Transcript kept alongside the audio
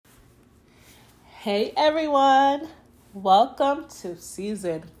Hey everyone, welcome to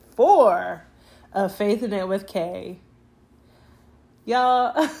season 4 of Faith in It with Kay.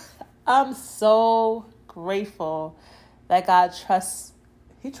 Y'all, I'm so grateful that God trusts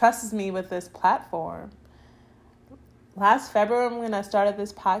me with this platform. Last February when I started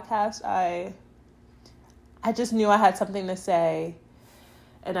this podcast, I just knew I had something to say,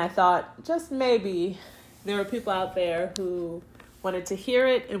 and I thought just maybe there were people out there who wanted to hear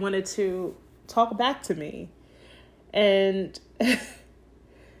it and wanted to talk back to me. And,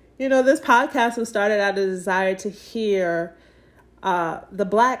 this podcast was started out of a desire to hear the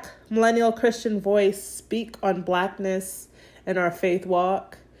Black millennial Christian voice speak on Blackness and our faith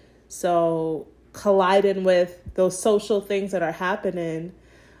walk. So colliding with those social things that are happening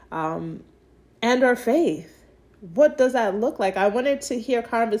and our faith. What does that look like? I wanted to hear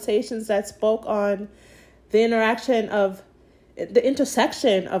conversations that spoke on the intersection of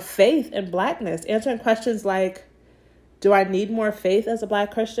faith and Blackness, answering questions like, do I need more faith as a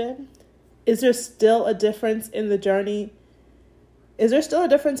Black Christian? Is there still a difference in the journey? Is there still a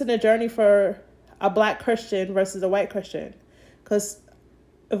difference in the journey for a Black Christian versus a white Christian? Because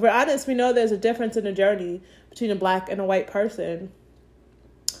if we're honest, we know there's a difference in the journey between a Black and a white person.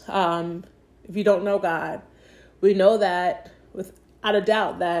 If you don't know God, we know that without a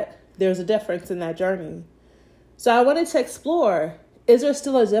doubt that there's a difference in that journey. So I wanted to explore, is there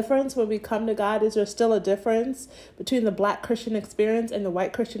still a difference when we come to God? Is there still a difference between the Black Christian experience and the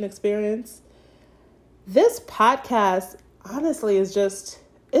white Christian experience? This podcast, honestly, it's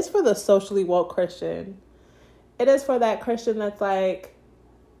for the socially woke Christian. It is for that Christian that's like,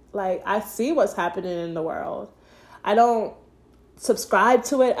 I see what's happening in the world. I don't subscribe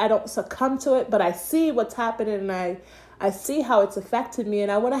to it. I don't succumb to it, but I see what's happening and I see how it's affected me,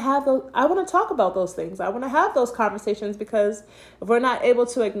 and I want to talk about those things. I want to have those conversations, because if we're not able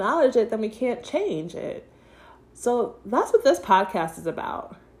to acknowledge it, then we can't change it. So that's what this podcast is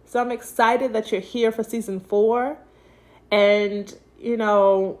about. So I'm excited that you're here for season 4. And,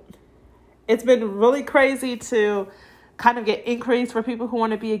 it's been really crazy to kind of get inquiries for people who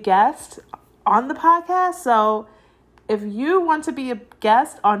want to be a guest on the podcast. So if you want to be a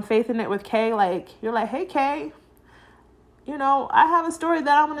guest on Faith in It with Kay, you're like, hey, Kay, I have a story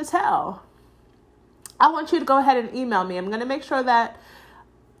that I want to tell. I want you to go ahead and email me. I'm going to make sure that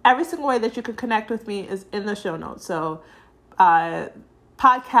every single way that you can connect with me is in the show notes. So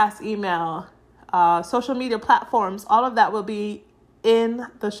podcast, email, social media platforms, all of that will be in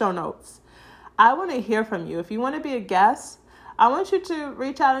the show notes. I want to hear from you. If you want to be a guest, I want you to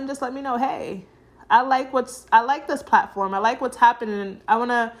reach out and just let me know, hey, I like this platform. I like what's happening. I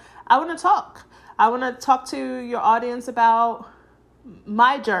want to talk. I want to talk to your audience about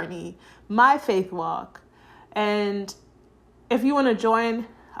my journey, my faith walk. And if you want to join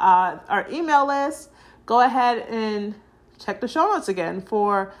our email list, go ahead and check the show notes again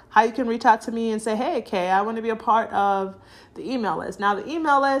for how you can reach out to me and say, hey, Kay, I want to be a part of the email list. Now, the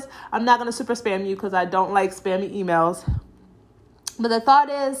email list, I'm not going to super spam you because I don't like spammy emails. But the thought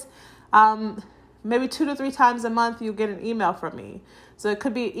is maybe 2 to 3 times a month you'll get an email from me. So it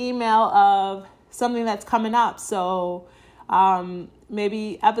could be an email of something that's coming up. So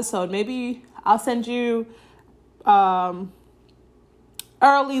maybe I'll send you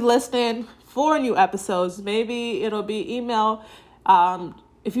early listening for new episodes. Maybe it'll be email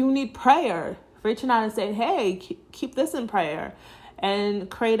if you need prayer, reaching out and saying, hey, keep this in prayer, and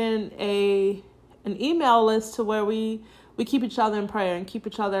creating an email list to where we keep each other in prayer and keep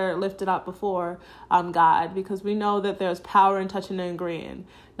each other lifted up before God, because we know that there's power in touching and agreeing.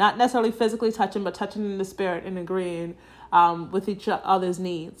 Not necessarily physically touching, but touching in the spirit and agreeing with each other's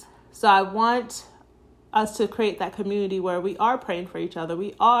needs. So I want us to create that community where we are praying for each other.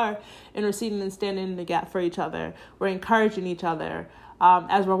 We are interceding and standing in the gap for each other. We're encouraging each other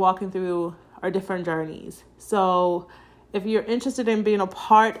as we're walking through our different journeys. So if you're interested in being a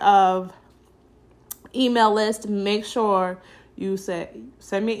part of email list, make sure you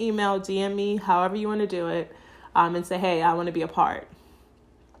send me an email, DM me, however you want to do it, and say, hey, I want to be a part.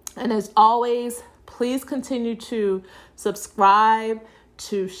 And as always, please continue to subscribe,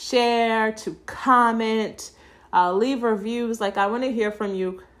 to share, to comment, leave reviews. I want to hear from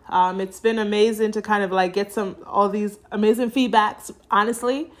you. It's been amazing to kind of get all these amazing feedbacks,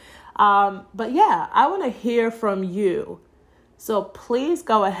 honestly. But yeah, I want to hear from you. So please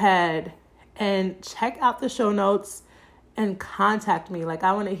go ahead and check out the show notes and contact me.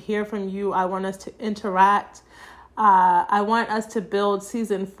 I want to hear from you. I want us to interact. I want us to build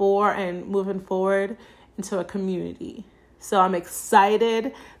season 4 and moving forward into a community. So I'm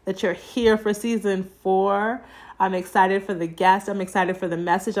excited that you're here for season 4. I'm excited for the guest. I'm excited for the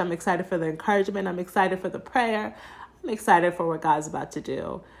message. I'm excited for the encouragement. I'm excited for the prayer. I'm excited for what God's about to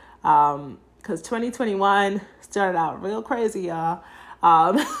do. Because 2021 started out real crazy, y'all.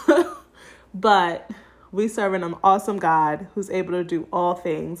 But we serve an awesome God who's able to do all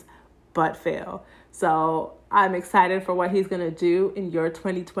things but fail. So I'm excited for what he's going to do in your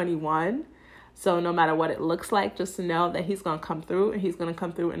 2021. So no matter what it looks like, just to know that he's going to come through, and he's going to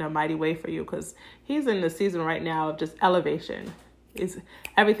come through in a mighty way for you, because he's in the season right now of just elevation.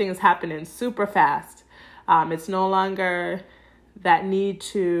 Everything is happening super fast. It's no longer that need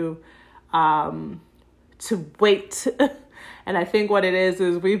to wait. And I think what it is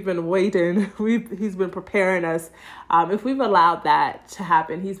we've been waiting. He's been preparing us. If we've allowed that to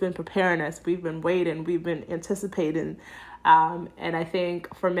happen, he's been preparing us. We've been waiting. We've been anticipating. And I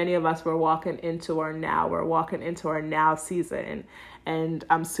think for many of us, we're walking into our now. We're walking into our now season. And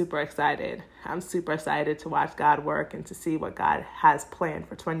I'm super excited. I'm super excited to watch God work and to see what God has planned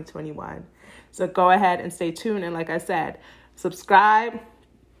for 2021. So go ahead and stay tuned. And like I said, subscribe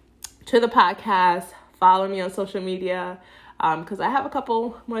to the podcast. Follow me on social media, because I have a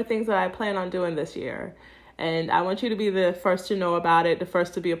couple more things that I plan on doing this year. And I want you to be the first to know about it, the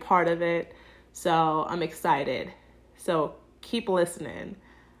first to be a part of it. So I'm excited. So keep listening.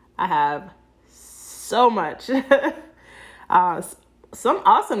 I have so much, some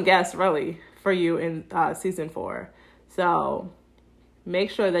awesome guests really for you in season 4. So make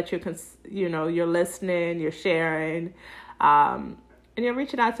sure that you're listening, you're sharing, and you're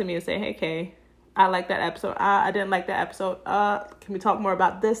reaching out to me and say, hey, Kay, I like that episode. I didn't like that episode. Can we talk more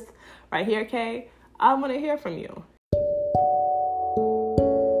about this right here, Kay? I want to hear from you.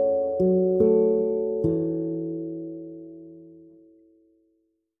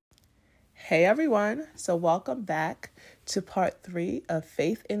 Hey, everyone. So welcome back to part 3 of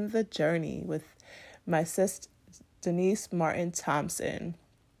Faith in the Journey with my sister, Denice Martin-Thompson.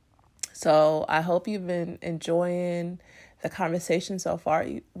 So I hope you've been enjoying the conversation so far.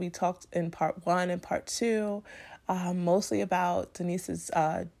 We talked in part 1 and part 2, mostly about Denice's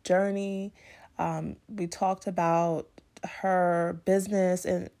journey. We talked about her business.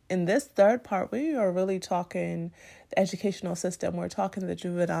 And in this third part, we are really talking the educational system. We're talking the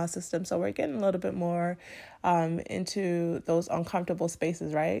juvenile system. So we're getting a little bit more into those uncomfortable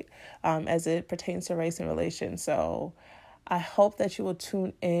spaces, right? As it pertains to race and relations. So I hope that you will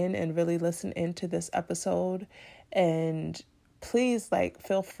tune in and really listen into this episode. And please,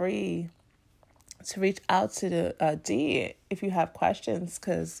 feel free to reach out to Dee if you have questions,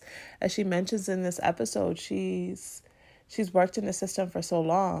 because as she mentions in this episode, she's worked in the system for so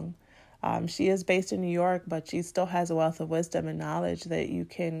long. She is based in New York, but she still has a wealth of wisdom and knowledge that you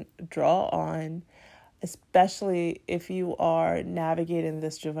can draw on, especially if you are navigating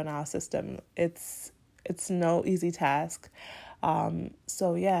this juvenile system. It's no easy task.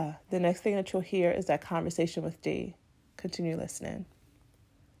 So yeah, the next thing that you'll hear is that conversation with Dee. Continue listening.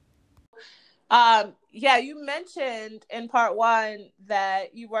 Yeah, you mentioned in part 1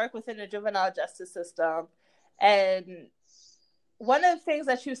 that you work within the juvenile justice system. And one of the things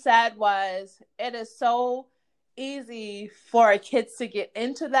that you said was it is so easy for kids to get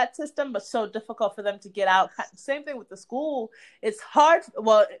into that system, but so difficult for them to get out. Same thing with the school. It's hard.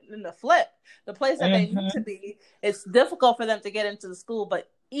 Well, in the flip, the place that they need to be, it's difficult for them to get into the school, but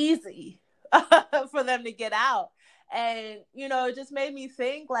easy for them to get out. And, it just made me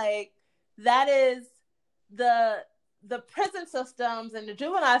think that is the prison systems and the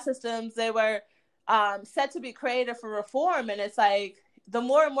juvenile systems. They were set to be created for reform. And it's the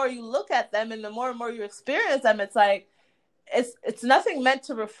more and more you look at them and the more and more you experience them, it's it's nothing meant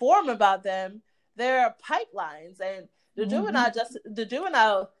to reform about them. There are pipelines, and the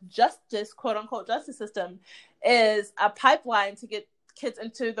juvenile justice, quote unquote, justice system is a pipeline to get kids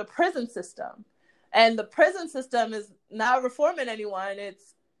into the prison system. And the prison system is not reforming anyone.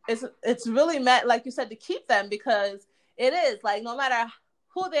 It's really meant, like you said, to keep them, because it is no matter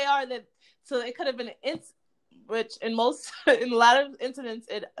who they are, so it could have been which in a lot of incidents,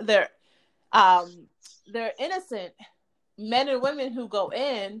 they're innocent men and women who go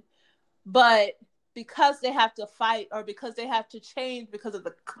in, but because they have to fight or because they have to change because of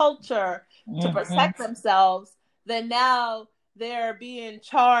the culture to protect themselves, then now they're being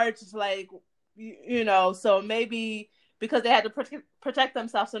charged so maybe because they had to protect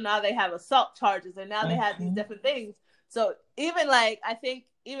themselves, so now they have assault charges, and now they have these different things. So even I think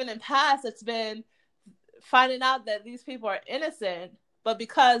even in past, it's been finding out that these people are innocent, but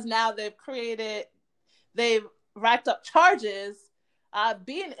because now they've racked up charges,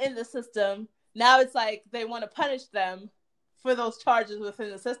 being in the system, now it's they want to punish them for those charges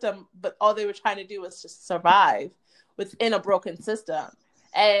within the system, but all they were trying to do was just survive within a broken system.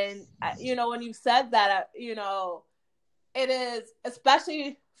 And, you know, when you said that, you know, it is,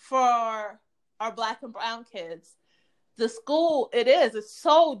 especially for our Black and brown kids, the school, it's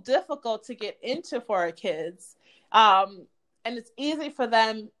so difficult to get into for our kids. And it's easy for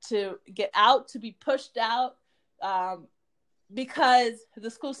them to get out, to be pushed out, because the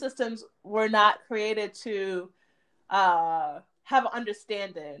school systems were not created to have an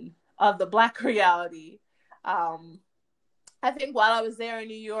understanding of the Black reality. I think while I was there in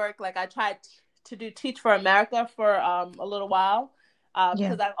New York, like I tried to do Teach for America for a little while,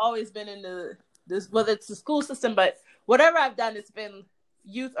 because I've always been in this, whether it's the school system, but whatever I've done, it's been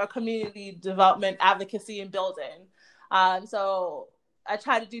youth or community development, advocacy, and building. So I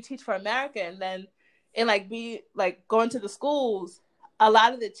tried to do Teach for America, and then going to the schools, a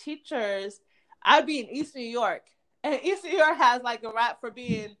lot of the teachers, I'd be in East New York, and East New York has like a rap for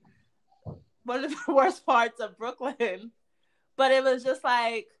being one of the worst parts of Brooklyn. But it was just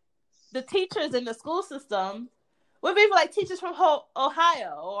like the teachers in the school system would be like teachers from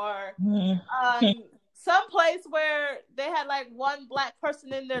Ohio or some place where they had like one Black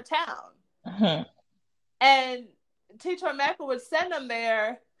person in their town. And Teach for America would send them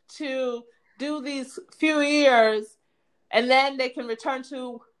there to do these few years, and then they can return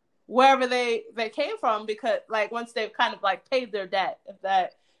to wherever they came from, because like once they've kind of like paid their debt,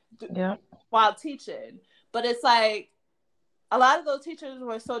 while teaching. But it's like a lot of those teachers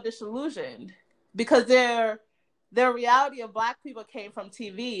were so disillusioned because their reality of Black people came from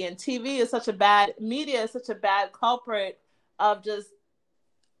TV, and TV is media is such a bad culprit of just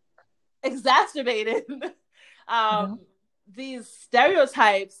exacerbating these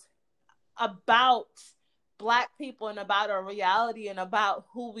stereotypes about Black people and about our reality and about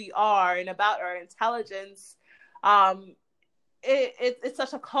who we are and about our intelligence. It's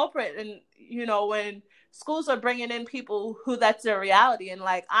such a culprit. And, you know, when schools are bringing in people who that's their reality, and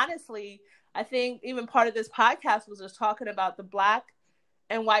like, honestly, I think even part of this podcast was just talking about the Black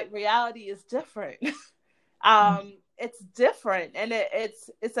and white reality is different. It's different. And it's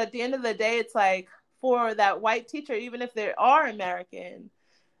at the end of the day, it's like for that white teacher, even if they are American,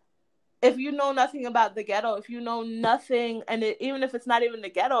 if you know nothing about the ghetto, if you know nothing, and even if it's not even the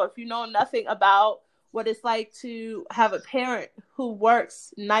ghetto, if you know nothing about what it's like to have a parent who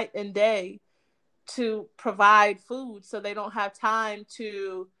works night and day to provide food so they don't have time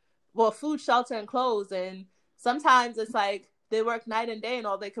to, food, shelter, and clothes. And sometimes it's like they work night and day and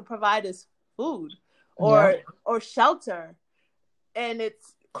all they can provide is food or shelter. And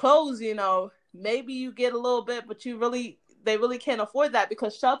it's clothes, you know, maybe you get a little bit, but they really can't afford that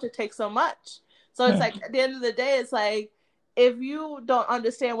because shelter takes so much. So it's like, at the end of the day, it's like, if you don't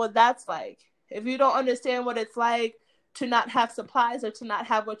understand what that's like, if you don't understand what it's like to not have supplies or to not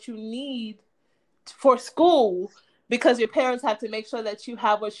have what you need for school, because your parents have to make sure that you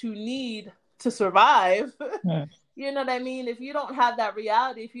have what you need to survive. You know what I mean? If you don't have that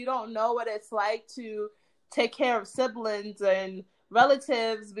reality, if you don't know what it's like to take care of siblings and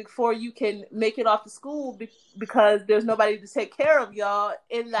relatives before you can make it off to school because there's nobody to take care of y'all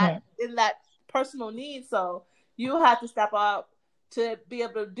in that personal need. So you have to step up to be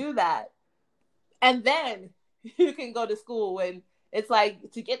able to do that. And then you can go to school, and it's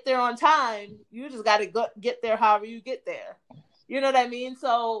like, to get there on time, you just got to get there however you get there. You know what I mean?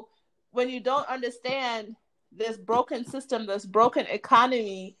 So when you don't understand this broken system, this broken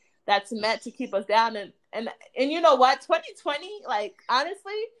economy that's meant to keep us down, and you know what? 2020, like,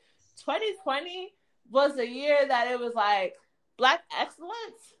 honestly, 2020 was a year that it was like Black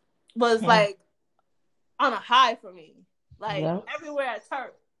excellence was like on a high for me. Like everywhere I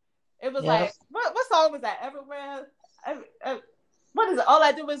turned, it was like, what song was that? Everywhere, what is it? All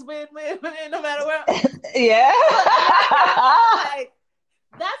I do is win, no matter where. Like,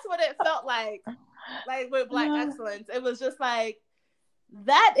 that's what it felt like with Black excellence. It was just like,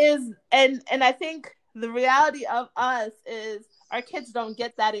 that is, and I think the reality of us is our kids don't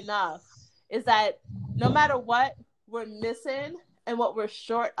get that enough, is that no matter what we're missing and what we're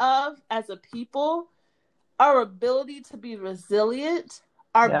short of as a people, our ability to be resilient,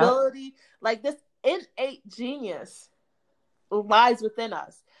 our ability, like, this innate genius lies within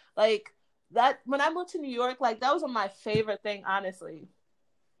us. Like, that, when I moved to New York, like, that was my favorite thing, honestly.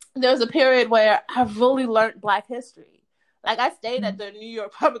 There was a period where I really learned Black history. Like, I stayed at the New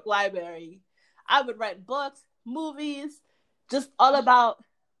York Public Library. I would rent books, movies, just all about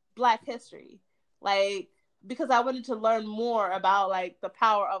Black history. Like, because I wanted to learn more about, like, the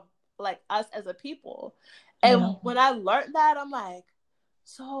power of, like, us as a people. And when I learned that, I'm like,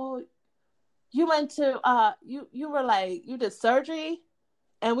 so you went to you were like you did surgery,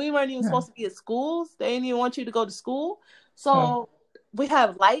 and we weren't even Hmm. supposed to be at schools. They didn't even want you to go to school. Hmm. So we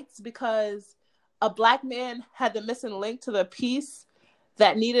have lights because a black man had the missing link to the piece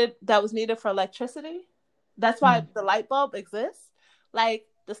that was needed for electricity. That's why Hmm. the light bulb exists. Like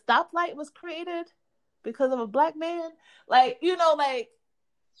the stoplight was created because of a black man. Like, like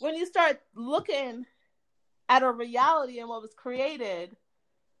when you start looking at a reality and what was created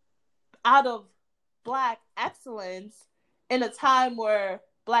out of black excellence in a time where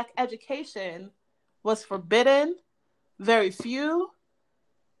black education was forbidden, very few.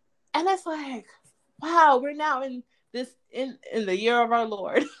 And it's like, wow, we're now in in the year of our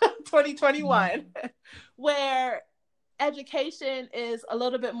Lord, 2021, where education is a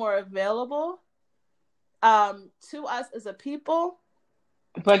little bit more available to us as a people.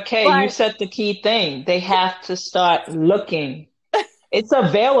 But Kay, you But said the key thing. They have to start looking. It's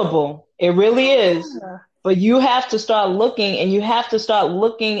available. It really is. yeah, But you have to start looking, and you have to start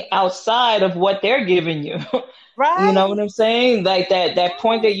looking outside of what they're giving you. You know right, what I'm saying? Like that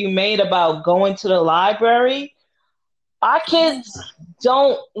point that right, you made about going to the library. Our kids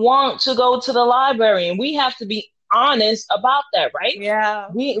don't want to go to the library, and we have to be honest about that, right? yeah,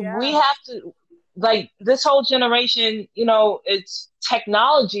 We yeah, have to, like, this whole generation, it's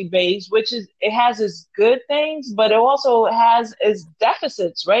technology based, which is, it has its good things, but it also has its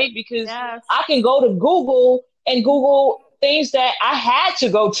deficits, right? Because yes, I can go to Google and Google things that I had to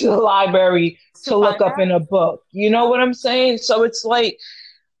go to the library to to look find up in out, a book. You know yeah, what I'm saying? So it's like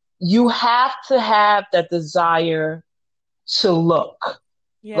you have to have that desire to look.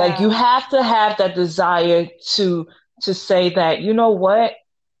 Like you yeah, have to have that desire to say that, you know what,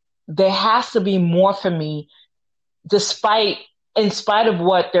 there has to be more for me, despite in spite of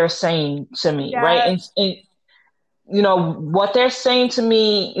what they're saying to me, right? yes, And what they're saying to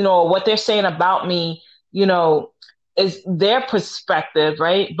me, what they're saying about me, you know, is their perspective,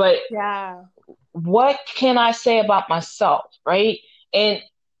 right? But yeah, what can I say about myself, right? And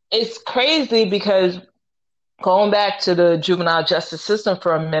it's crazy because going back to the juvenile justice system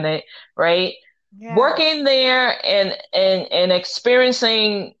for a minute, right? yeah, Working there and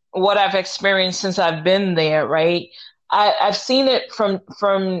experiencing what I've experienced since I've been there, right? I've seen it from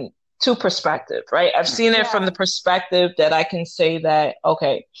two perspectives, right? I've seen it from yeah, the perspective that I can say that,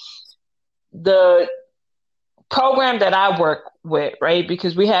 okay, the program that I work with, right?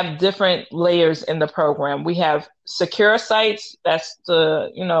 Because we have different layers in the program. We have secure sites, that's the,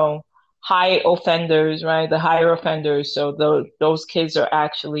 high offenders, right? The higher offenders. So those kids are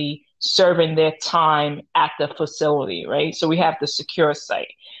actually serving their time at the facility, right? So we have the secure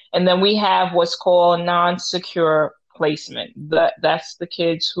site. And then we have what's called non-secure placement. That's the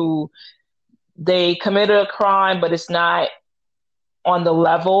kids who they committed a crime, but it's not on the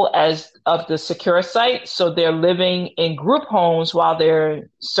level as of the secure site. So they're living in group homes while they're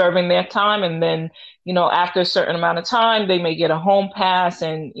serving their time. And then, after a certain amount of time, they may get a home pass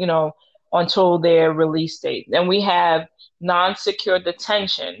and, until their release date. Then we have non-secure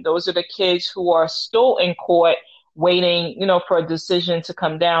detention. Those are the kids who are still in court waiting, for a decision to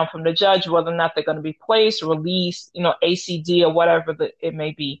come down from the judge, whether or not they're going to be placed, released, ACD or whatever it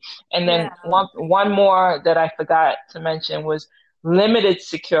may be. And then yeah, one more that I forgot to mention was limited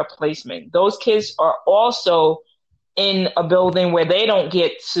secure placement. Those kids are also in a building where they don't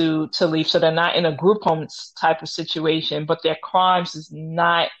get to leave, so they're not in a group home type of situation, but their crimes is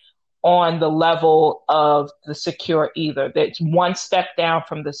not on the level of the secure either. That's one step down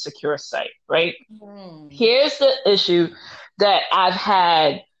from the secure site, right? mm. Here's the issue that I've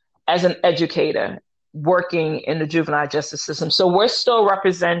had as an educator working in the juvenile justice system. So we're still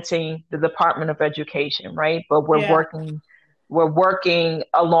representing the Department of Education, right? But Yeah, we're working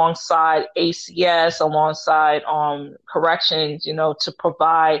alongside ACS, alongside corrections, to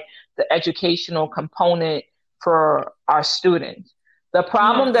provide the educational component for our students. The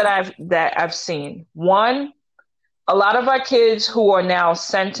problem yeah, that I've seen, one, a lot of our kids who are now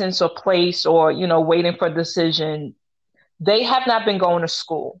sentenced or placed or waiting for a decision, they have not been going to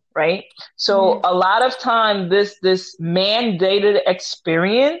school, right? So mm. a lot of time this mandated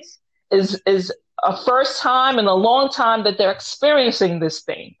experience is a first time in a long time that they're experiencing this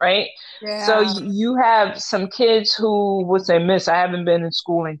thing, right? So Yeah, you have some kids who would say, Miss, I haven't been in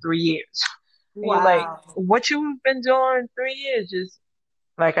school in 3 years. And you're like, wow, what you've been doing in 3 years? Is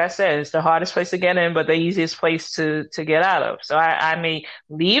like I said, it's the hardest place to get in, but the easiest place to get out of. So I may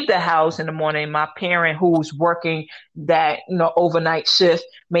leave the house in the morning. My parent who's working that, overnight shift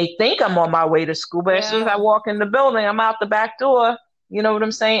may think I'm on my way to school, but as soon as I yeah, walk in the building, I'm out the back door. You know what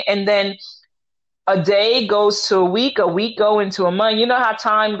I'm saying? And then a day goes to a week go into a month. You know how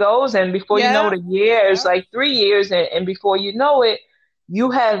time goes, and before you know Yeah. it, a year is like 3 years, and before you know it, you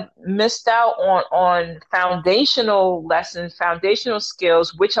have missed out on foundational lessons, foundational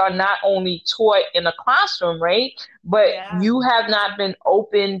skills, which are not only taught in a classroom, right? But Yeah. you have not been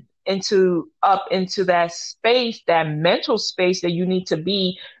opened into that space, that mental space that you need to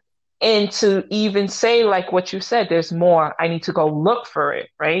be and to even say like what you said, there's more, I need to go look for it,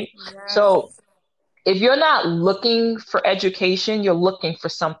 right? So Yes. if you're not looking for education, you're looking for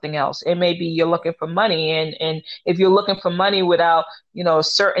something else. It may be you're looking for money, and if you're looking for money without, a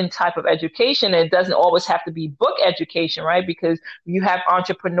certain type of education, it doesn't always have to be book education, right? Because you have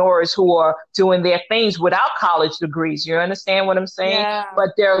entrepreneurs who are doing their things without college degrees. You understand what I'm saying? Yeah. But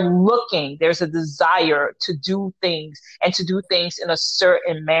they're looking. There's a desire to do things and to do things in a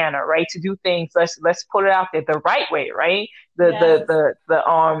certain manner, right? To do things, let's put it out there, the right way, right? Yes.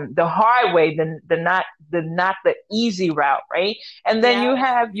 The hard way, the not the easy route, right? And then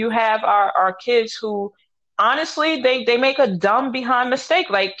Yeah. you have our kids who honestly they make a dumb behind mistake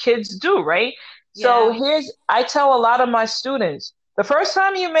like kids do, right? So Yeah. I tell a lot of my students, the first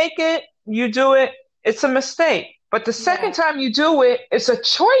time you make it, you do it, it's a mistake. But the second Yeah. time you do it, it's a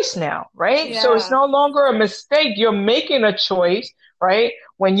choice now, right? So it's Yeah. no longer a mistake. You're making a choice, right?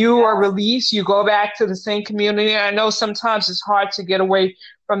 When you are Yeah. released, you go back to the same community. I know sometimes it's hard to get away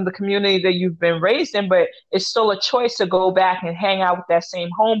from the community that you've been raised in, but it's still a choice to go back and hang out with that same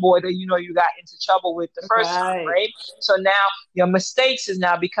homeboy that you got into trouble with the first time, Right. right? So now your mistakes is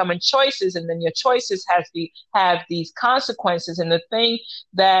now becoming choices, and then your choices have these consequences. And the thing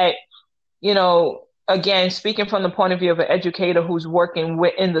that, again, speaking from the point of view of an educator who's working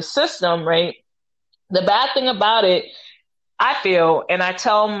within the system, right? The bad thing about it, I feel, and I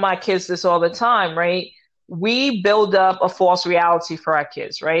tell my kids this all the time, right? We build up a false reality for our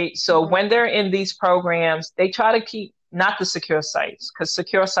kids, right? So Mhm. when they're in these programs, they try to keep not the secure sites, because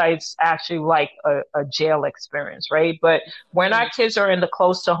secure sites actually like a jail experience, right? But when our kids are in the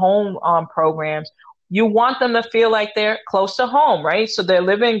close to home programs, you want them to feel like they're close to home, right? So they're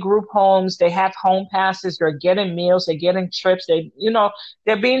living in group homes, they have home passes, they're getting meals, they're getting trips,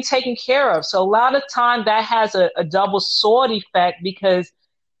 they're being taken care of. So a lot of time that has a double sword effect, because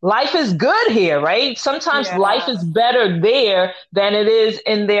life is good here, right? Sometimes life Yeah. is better there than it is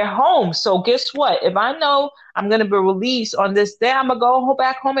in their home. So guess what? If I know I'm going to be released on this day, I'm going to go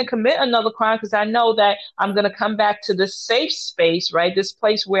back home and commit another crime, because I know that I'm going to come back to this safe space, right? This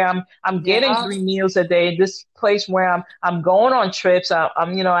place where I'm getting Yeah. 3 meals a day. This place where I'm going on trips.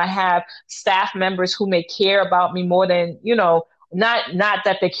 I have staff members who may care about me more than, not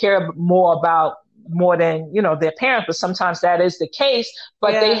that they care more than their parents, but sometimes that is the case.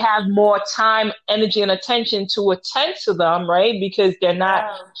 But they Yeah. have more time, energy, and attention to attend to them, right? Because they're not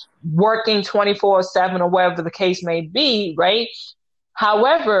Yeah. working 24/7 or whatever the case may be, right?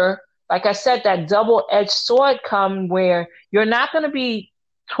 However, like I said, that double-edged sword come where you're not going to be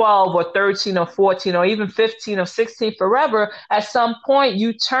 12 or 13 or 14 or even 15 or 16 forever. At some point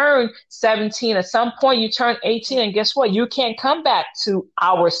you turn 17, at some point you turn 18, and guess what? You can't come back to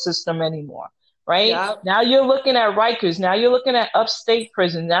our system anymore. Right? Yeah. Now you're looking at Rikers. Now you're looking at upstate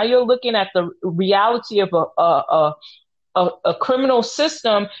prison. Now you're looking at the reality of a criminal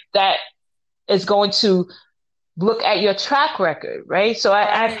system that is going to look at your track record, right? So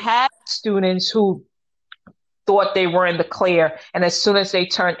I've Right. had students who thought they were in the clear, and as soon as they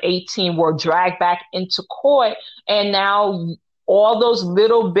turned 18 were dragged back into court, and now all those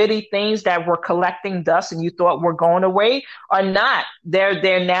little bitty things that were collecting dust and you thought were going away are not.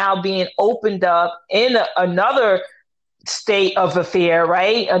 They're now being opened up in another state of affair,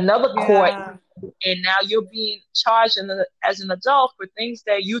 right? Another court, Yeah. and now you're being charged as an adult for things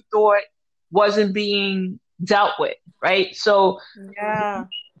that you thought wasn't being dealt with, right? So Yeah.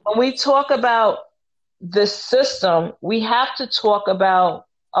 when we talk about the system, we have to talk about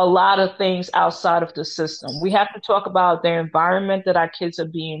a lot of things outside of the system. We have to talk about the environment that our kids are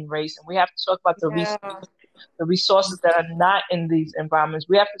being raised in. We have to talk about Yeah. the resources that are not in these environments.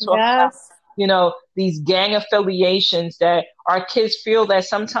 We have to talk about, Yes. these gang affiliations that our kids feel that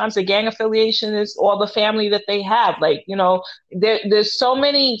sometimes the gang affiliation is all the family that they have. Like, there's so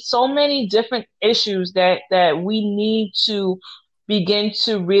many different issues that we need to begin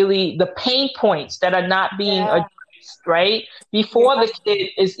to really, the pain points that are not being Yeah. addressed, right? Before Yeah. the kid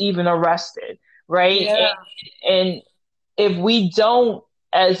is even arrested, right? Yeah. And if we don't,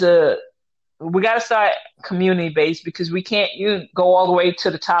 as a we got to start community based, because we can't go all the way to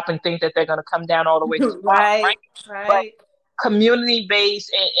the top and think that they're going to come down all the way to the bottom, right? Right. But Right. community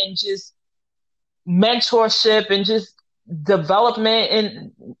based, and just mentorship and just development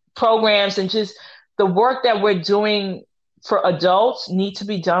and programs, and just the work that we're doing for adults need to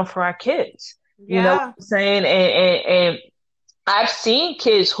be done for our kids. You know what Yeah. I'm saying? And I've seen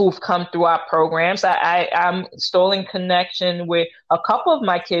kids who've come through our programs. I'm still in connection with a couple of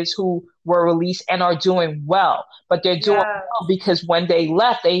my kids who were released and are doing well, but they're doing Yeah. well because when they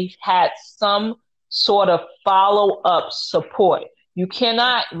left, they had some sort of follow-up support. You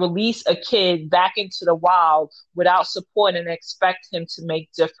cannot release a kid back into the wild without support and expect him to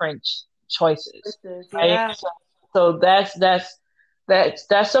make different choices, right? Yeah. So that's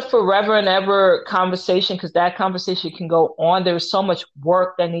a forever and ever conversation, because that conversation can go on. There's so much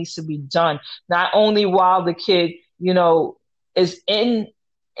work that needs to be done, not only while the kid, is in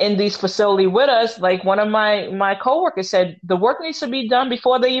these facility with us. Like one of my coworkers said, the work needs to be done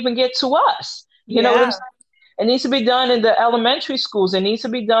before they even get to us. You know what I'm Yeah. saying? It needs to be done in the elementary schools. It needs to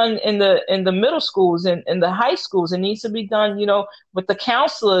be done in the middle schools and in the high schools. It needs to be done, with the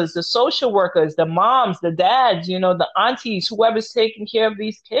counselors, the social workers, the moms, the dads, the aunties, whoever's taking care of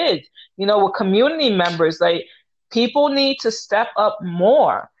these kids, with community members. Like, people need to step up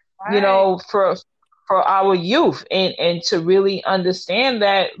more, Right. for our youth, and to really understand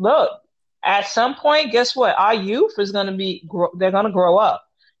that, look, at some point, guess what? Our youth is going to they're going to grow up.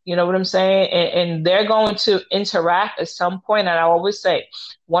 You know what I'm saying? And they're going to interact at some point. And I always say,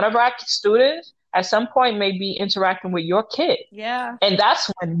 one of our students at some point may be interacting with your kid. Yeah. And that's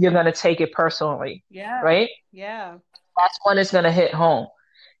when you're going to take it personally. Yeah. Right? Yeah. That's when it's going to hit home,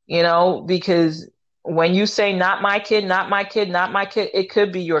 because when you say, not my kid, not my kid, not my kid, it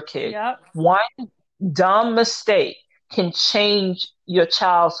could be your kid. Yep. One dumb mistake can change your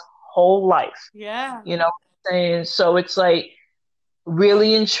child's whole life. Yeah. You know what I'm saying? So it's like,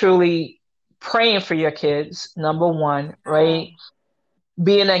 really and truly praying for your kids, number one, right?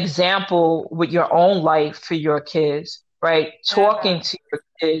 Be an example with your own life for your kids, right? Talking to your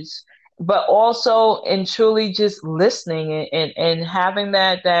kids, but also and truly just listening, and having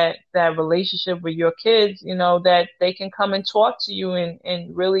that relationship with your kids, that they can come and talk to you,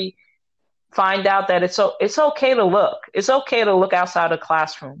 and really find out that it's okay to look. It's okay to look outside the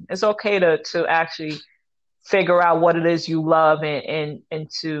classroom. It's okay to actually figure out what it is you love, and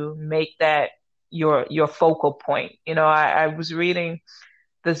to make that your focal point. I was reading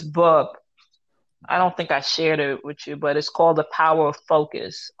this book. I don't think I shared it with you, but it's called The Power of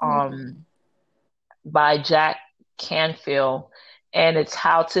Focus, by Jack Canfield. And it's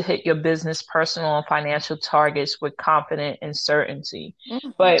how to hit your business, personal, and financial targets with confidence and certainty.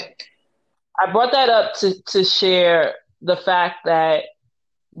 But I brought that up to share the fact that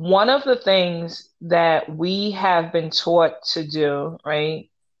one of the things that we have been taught to do, right?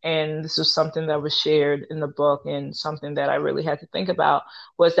 And this was something that was shared in the book, and something that I really had to think about,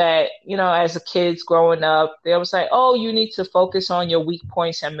 was that, as a kids growing up, they was like, oh, you need to focus on your weak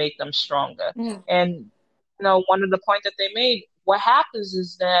points and make them stronger. And, one of the points that they made, what happens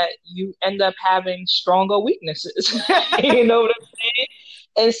is that you end up having stronger weaknesses. You know what I'm saying?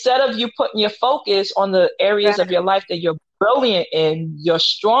 Instead of you putting your focus on the areas of your life that you're brilliant in, your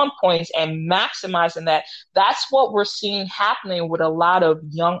strong points, and maximizing that. That's what we're seeing happening with a lot of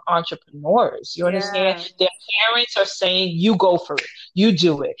young entrepreneurs. You understand? Their parents are saying, you go for it, you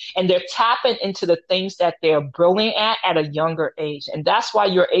do it. And they're tapping into the things that they're brilliant at a younger age. And that's why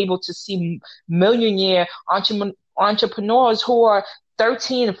you're able to see millionaire entrepreneurs who are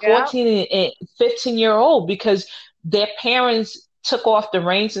 13 and 14 and 15-year-old, because their parents took off the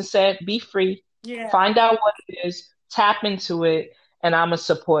reins and said, be free, find out what it is, tap into it, and I'm going to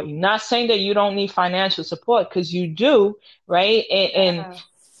support you. Not saying that you don't need financial support, because you do, right? And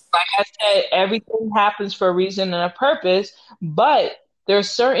like I said, everything happens for a reason and a purpose, but there's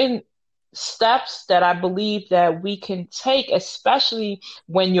certain steps that I believe that we can take, especially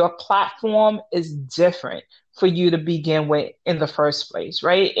when your platform is different, for you to begin with in the first place,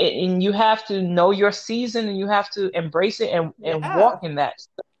 right? And you have to know your season, and you have to embrace it, and walk in that.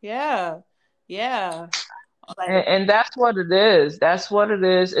 Yeah. And that's what it is. That's what it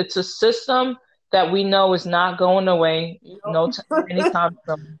is. It's a system that we know is not going away anytime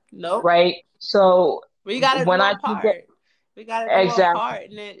soon. Right? So we got to do our part. We got to do our part.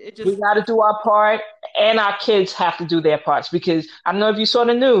 And we got to do our part, and our kids have to do their parts, because I don't know if you saw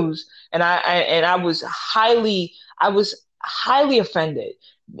the news, and I was highly offended.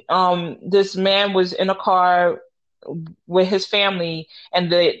 This man was in a car with his family,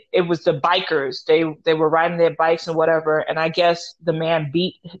 and it was the bikers. They were riding their bikes and whatever, and I guess the man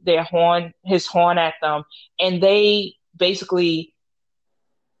beat his horn at them, and they basically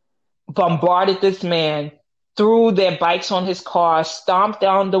bombarded this man, threw their bikes on his car, stomped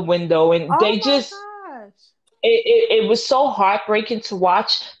down the window, and it was so heartbreaking to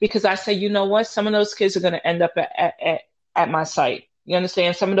watch, because I said, you know what, some of those kids are going to end up at my site. You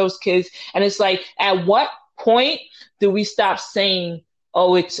understand? Some of those kids, and it's like, at what point do we stop saying,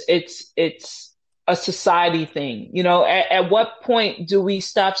 oh, it's a society thing? You know, at what point do we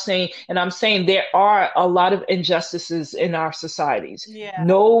stop saying? And I'm saying there are a lot of injustices in our societies, Yeah.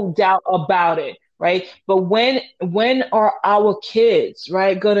 no doubt about it, right? But when are our kids,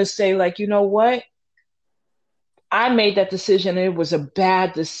 right, gonna say, like, you know what, I made that decision and it was a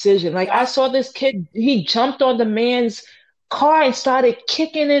bad decision. Like, I Yeah. saw this kid, he jumped on the man's car and started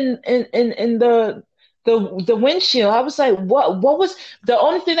kicking in the windshield. I was like, what was the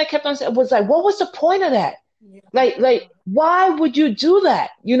only thing that kept on saying was like, what was the point of that? Yeah. Like why would you do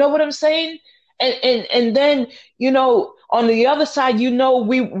that? You know what I'm saying? And then, you know, on the other side, you know,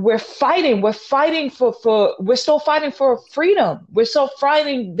 we're fighting for we're still fighting for freedom. We're still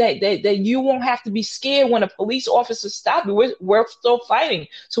fighting that you won't have to be scared when a police officer stops you. We're still fighting.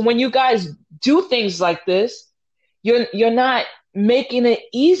 So when you guys do things like this, you're not making it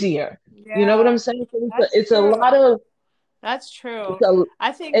easier. You know what Yeah. I'm saying? So That's it's a lot true. of That's true. it's a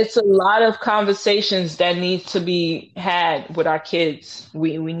I think, it's a lot of conversations that need to be had with our kids.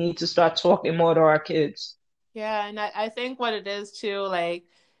 We need to start talking more to our kids. yeah, and I think what it is too, like,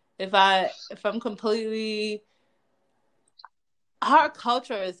 if I'm completely, our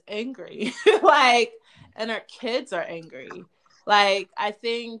culture is angry, like, and our kids are angry. Like, I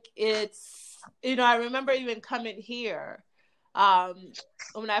think it's, I remember even coming here, um,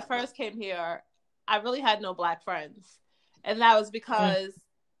 when I first came here, I really had no black friends, and that was Mm, because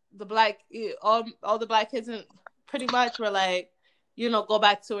the black, all the black kids pretty much were like, go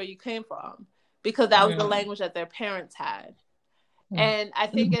back to where you came from, because that was the mm, language that their parents had. mm, And I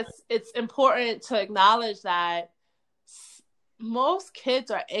think mm, it's important to acknowledge that most kids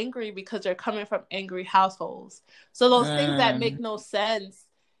are angry because they're coming from angry households. So those things that make mm, no sense,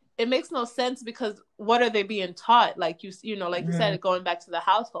 it makes no sense, because what are they being taught? Like, like you mm, said, going back to the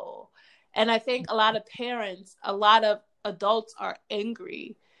household. And I think a lot of parents, a lot of adults are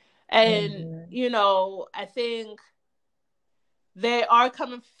angry. And, mhm, I think they are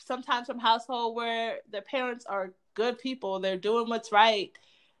coming sometimes from household where their parents are good people, they're doing what's right,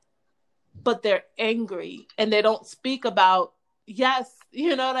 but they're angry and they don't speak about, yes,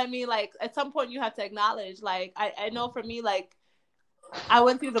 you know what I mean? Like, at some point you have to acknowledge, like, I know for me, like, I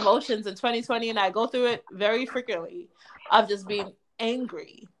went through the motions in 2020, and I go through it very frequently, of just being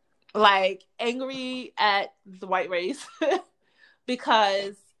angry, like angry at the white race,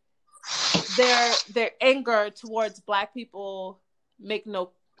 because their anger towards black people make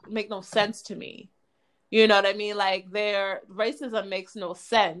no make no sense to me. You know what I mean? Like, their racism makes no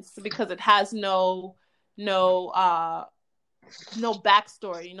sense because it has no no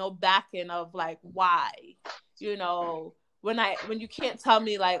backstory, no backing of, like, why. You know, when you can't tell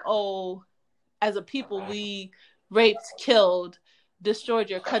me, like, oh, as a people we raped, killed, destroyed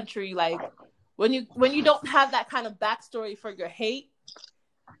your country, like, when you don't have that kind of backstory for your hate,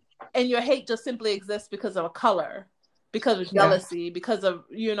 and your hate just simply exists because of a color, because of yeah, jealousy, because of,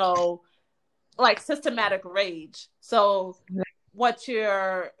 like, systematic rage. So what's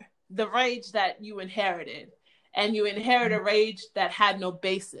the rage that you inherited, and you inherit a rage that had no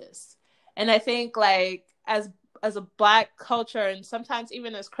basis. And I think, like, as a black culture, and sometimes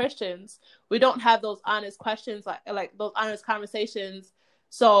even as Christians, we don't have those honest questions, like those honest conversations.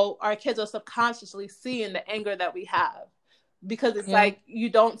 So our kids are subconsciously seeing the anger that we have, because it's yeah, like, you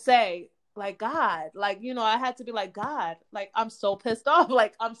don't say, like, God, like, I had to be like, God, like, I'm so pissed off,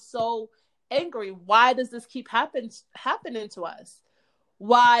 like, I'm so angry, why does this keep happening to us?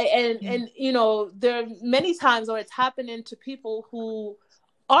 Why? And there are many times where it's happening to people who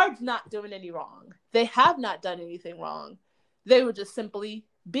are not doing any wrong, they have not done anything wrong, they were just simply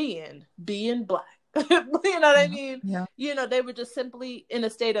being black. You know what I mean? yeah, They were just simply in a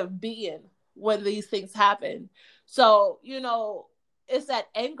state of being when these things happen. So, it's that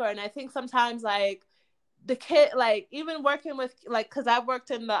anger. And I think sometimes, like, the kid, like, even working with, like, because I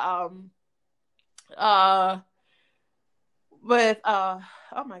worked in the uh with oh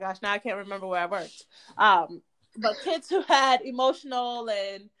my gosh, now I can't remember where I worked. But kids who had emotional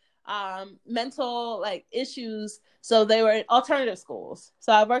and mental, like, issues, so they were in alternative schools.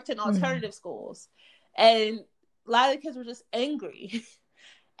 So I worked in mm, alternative schools, and a lot of the kids were just angry.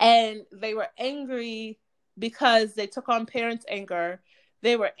 And they were angry because they took on parents' anger.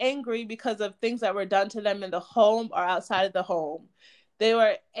 They were angry because of things that were done to them in the home or outside of the home. They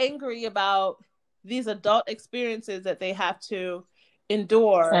were angry about these adult experiences that they have to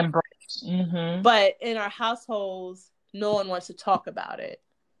endure. embrace. Mm-hmm. But in our households, no one wants to talk about it.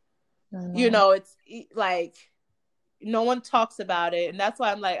 I know. It's like, no one talks about it. And that's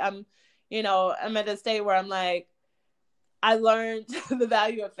why I'm at a state where I'm like, I learned the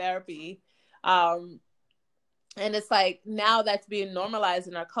value of therapy. And it's like now that's being normalized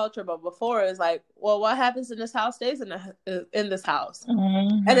in our culture, but before it was like, well, what happens in this house stays in this house.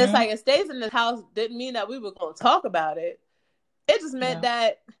 Mm-hmm. And it's like, it stays in this house didn't mean that we were going to talk about it. It just meant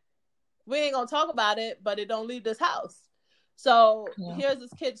that we ain't going to talk about it, but it don't leave this house. So here's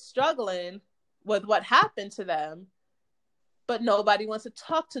this kid struggling with what happened to them, but nobody wants to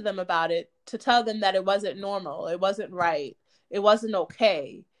talk to them about it, to tell them that it wasn't normal, it wasn't right, it wasn't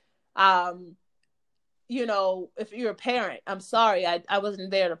okay. You know, if you're a parent, I'm sorry, I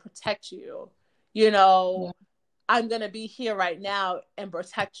wasn't there to protect you. You know, I'm going to be here right now and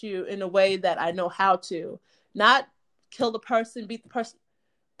protect you in a way that I know how to. Not kill the person, beat the person,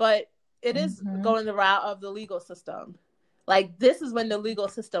 but it is going the route of the legal system. Like, this is when the legal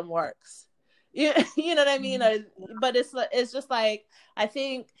system works. You know what I mean? But it's just like, I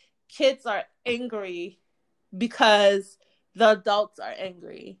think kids are angry because the adults are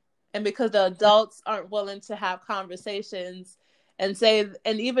angry. And because the adults aren't willing to have conversations and say,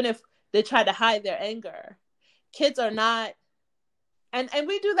 and even if they try to hide their anger, kids are not, and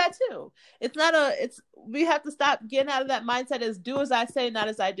we do that too. We have to stop getting out of that mindset as do as I say, not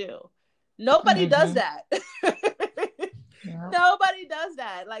as I do. Nobody does that. Nobody does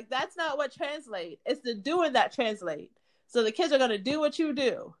that. Like, that's not what translates. It's the doing that translate. So the kids are going to do what you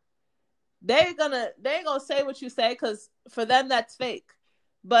do. They ain't gonna say what you say, because for them that's fake.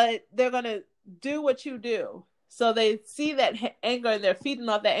 But they're going to do what you do. So they see that anger and they're feeding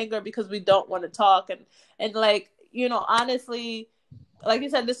off that anger because we don't want to talk. And like, you know, honestly, like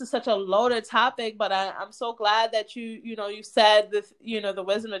you said, this is such a loaded topic, but I'm so glad that you said this, you know, the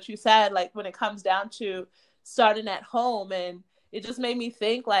wisdom that you said, like when it comes down to starting at home. And it just made me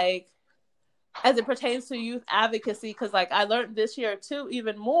think, like, as it pertains to youth advocacy, because like I learned this year too,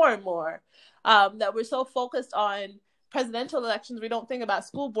 even more and more, that we're so focused on presidential elections, we don't think about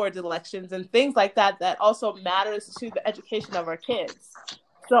school board elections and things like that also matters to the education of our kids.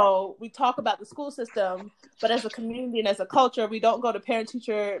 So we talk about the school system, but as a community and as a culture, we don't go to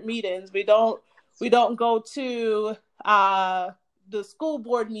parent-teacher meetings. We don't go to the school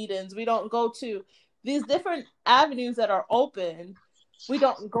board meetings. We don't go to these different avenues that are open. We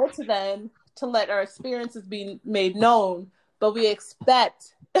don't go to them to let our experiences be made known, but we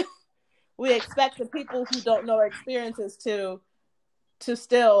expect the people who don't know our experiences to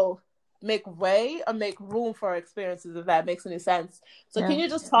still make way or make room for our experiences, if that makes any sense. So can you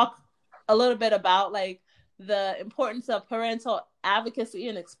just talk a little bit about like the importance of parental advocacy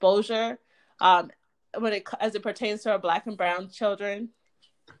and exposure as it pertains to our Black and brown children?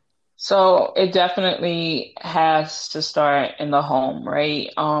 So it definitely has to start in the home,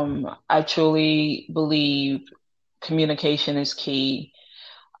 right? I truly believe communication is key.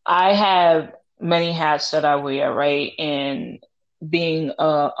 I have many hats that I wear, right? And being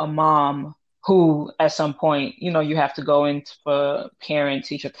a mom who at some point, you know, you have to go in for parent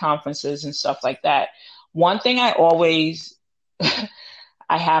teacher conferences and stuff like that. One thing I always,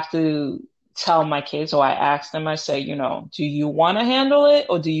 I have to tell my kids, or I ask them, I say, you know, do you want to handle it,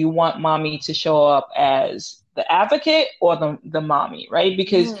 or do you want mommy to show up as the advocate or the mommy, right?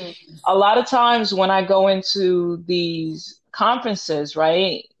 Because a lot of times when I go into these conferences,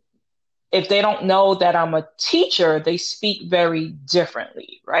 right, if they don't know that I'm a teacher, they speak very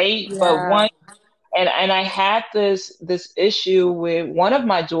differently, right? But and I had this issue with one of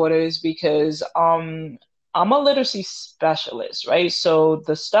my daughters because I'm a literacy specialist, right? So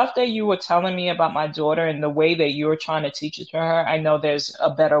the stuff that you were telling me about my daughter and the way that you were trying to teach it to her, I know there's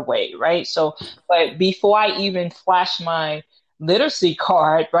a better way, right? So, but before I even flash my literacy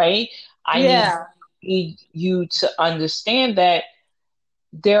card, right, I need you to understand that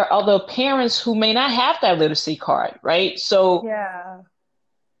there are other parents who may not have that literacy card, right? So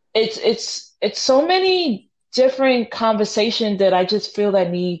it's so many different conversations that I just feel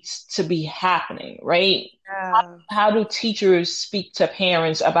that needs to be happening, right? How do teachers speak to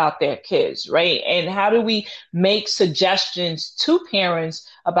parents about their kids, right? And how do we make suggestions to parents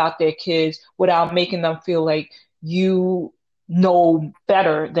about their kids without making them feel like you know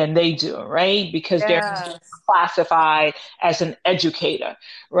better than they do, right? Because they're classified as an educator,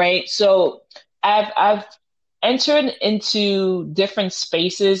 right? So I've entered into different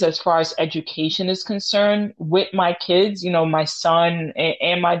spaces as far as education is concerned with my kids, you know, my son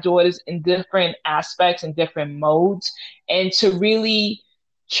and my daughters, in different aspects and different modes. And to really,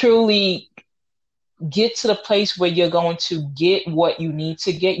 truly get to the place where you're going to get what you need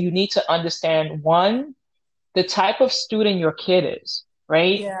to get, you need to understand, one, the type of student your kid is,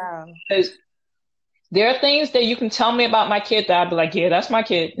 right? Because There are things that you can tell me about my kid that I'll be like, yeah, that's my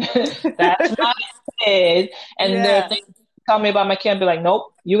kid. That's my kid. And there are Yeah. things you tell me about my kid and be like,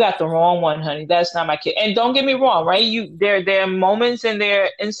 nope, you got the wrong one, honey. That's not my kid. And don't get me wrong, right? There are moments and there are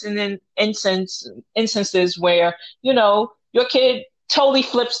instances where, your kid totally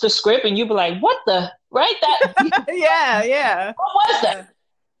flips the script and you be like, what the, right? Yeah, yeah. What was that? Yeah.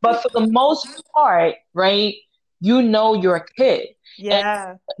 But for the most part, right, you know your kid. And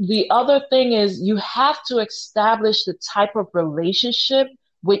Yeah. the other thing is you have to establish the type of relationship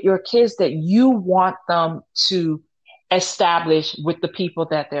with your kids that you want them to establish with the people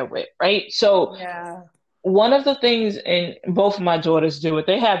that they're with, right? So Yeah. one of the things, and both of my daughters do it,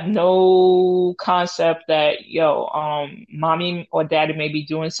 they have no concept that, mommy or daddy may be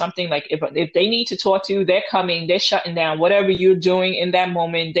doing something. Like if they need to talk to you, they're coming, they're shutting down whatever you're doing in that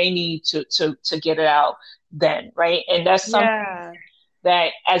moment. They need to get it out then, right? And that's something Yeah.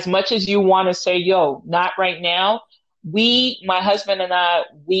 that, as much as you want to say, yo, not right now, my husband and I,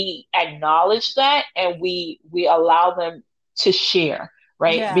 we acknowledge that and we allow them to share,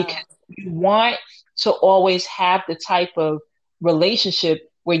 right? Yeah. Because you want to always have the type of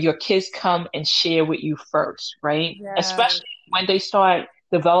relationship where your kids come and share with you first, right? Yeah. Especially when they start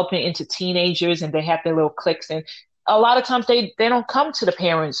developing into teenagers and they have their little cliques, and a lot of times they don't come to the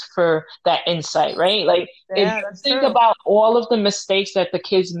parents for that insight, right? Like if Yeah, you that's think true. about all of the mistakes that the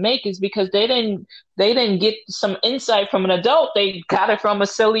kids make is because they didn't get some insight from an adult. They got it from a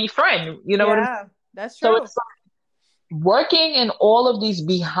silly friend. You know what I'm Yeah, that's So true. it's like working in all of these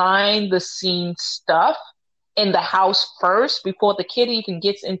behind the scenes stuff in the house first before the kid even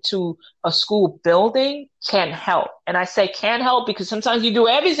gets into a school building can help. And I say can help because sometimes you do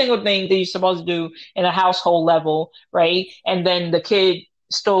every single thing that you're supposed to do in a household level, right? And then the kid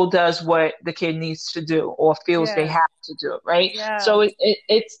still does what the kid needs to do or feels they Yeah. have to do, right? Yeah. So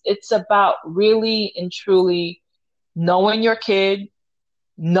it's about really and truly knowing your kid,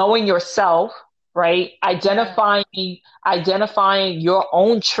 knowing yourself, right? Yeah. Identifying your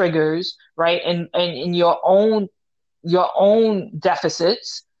own triggers, right? And your own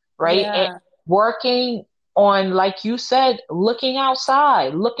deficits, right? And Yeah. working on, like you said, looking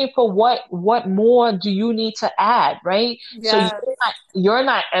outside, looking for what more do you need to add, right? So you're Yeah.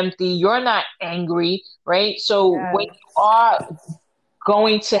 not empty, you're not angry, right? So when Yeah. you are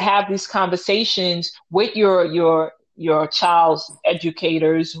going to have these conversations with your child's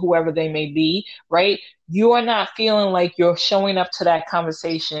educators, whoever they may be, right? You are not feeling like you're showing up to that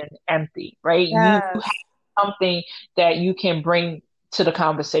conversation empty, right? You have Yes. something that you can bring to the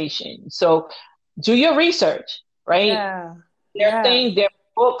conversation. So do your research, right? Yeah. There are Yeah. things, there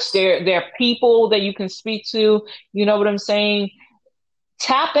are books, there are people that you can speak to. You know what I'm saying?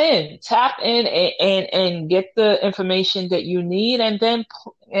 Tap in and get the information that you need, and then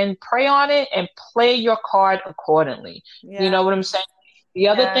and pray on it and play your card accordingly. You Yeah. know what I'm saying? The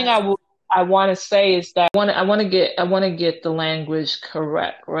other thing Yeah. I want to say is that I want to get the language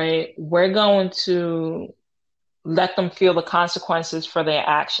correct, right? We're going to let them feel the consequences for their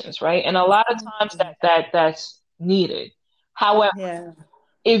actions, right? And a lot of times Mhm. that's needed. However, Yeah.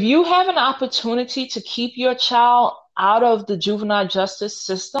 if you have an opportunity to keep your child out of the juvenile justice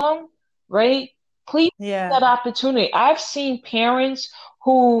system, right? Please take Yeah. that opportunity. I've seen parents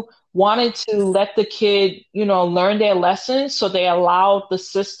who wanted to let the kid, learn their lessons, so they allowed the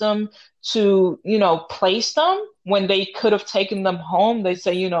system to, place them when they could have taken them home. They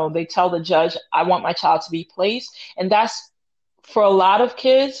say, they tell the judge, I want my child to be placed. And that's, for a lot of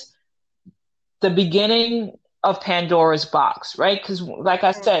kids, the beginning of Pandora's box, right? Because, like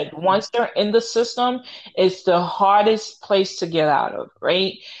I said, Mhm. once they're in the system, it's the hardest place to get out of,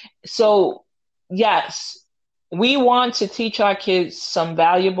 right? So, yes, we want to teach our kids some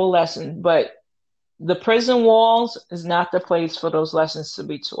valuable lessons, but the prison walls is not the place for those lessons to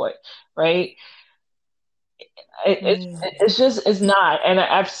be taught, right? It's not, and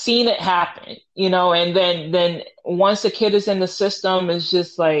I've seen it happen, and then once the kid is in the system, it's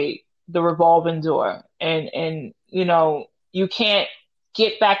just like the revolving door, and you can't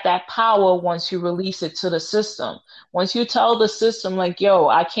get back that power once you release it to the system. Once you tell the system, like, yo,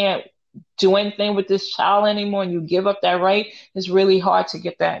 I can't do anything with this child anymore, and you give up that right, it's really hard to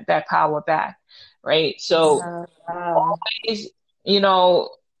get that power back, right? So Wow. always, you know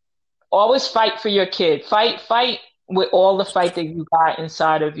always fight for your kid. Fight with all the fight that you got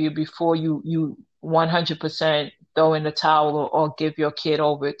inside of you before you 100% throw in the towel, or give your kid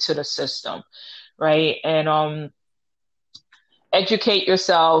over to the system, right? And educate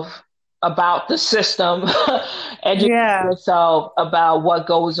yourself, about the system, educate Yeah. yourself about what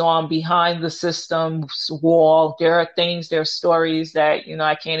goes on behind the system's wall. There are things, there are stories that,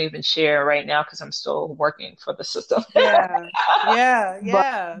 I can't even share right now because I'm still working for the system. Yeah. Yeah.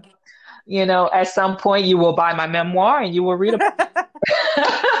 But, Yeah. at some point you will buy my memoir and you will read about it.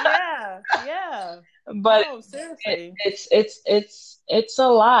 Yeah. Yeah. But No, seriously. it's a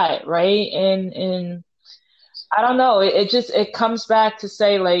lot, right? And I don't know. It comes back to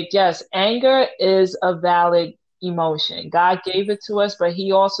say, like, yes, anger is a valid emotion. God gave it to us, but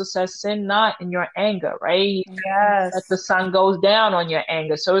He also says, sin not in your anger, right? He that the Yes. sun goes down on your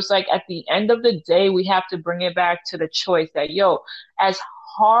anger. So it's like at the end of the day, we have to bring it back to the choice that, as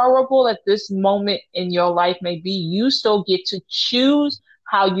horrible as this moment in your life may be, you still get to choose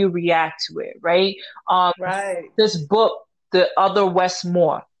how you react to it, right? Um, Right. this book, The Other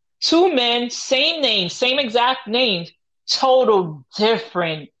Westmore, two men, same name, same exact names, total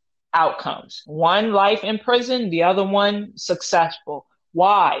different outcomes. One life in prison, the other one successful.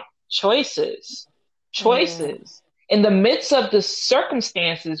 Why? Choices. Mm. Choices. In the midst of the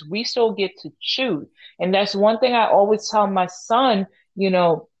circumstances, we still get to choose. And that's one thing I always tell my son,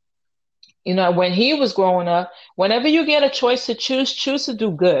 when he was growing up, whenever you get a choice to choose to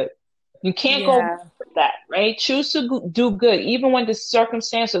do good. You can't go Yeah. with that, right? Choose to do good, even when the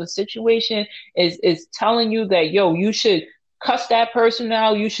circumstance or the situation is telling you that, you should cuss that person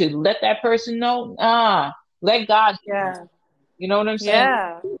out, you should let that person know. Let God, Yeah. you know what I'm saying?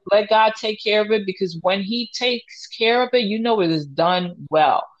 Yeah. Let God take care of it, because when He takes care of it, it is done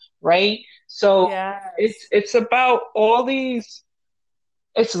well, right? So it's Yes. it's about all these,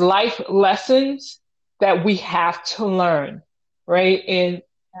 it's life lessons that we have to learn, right? And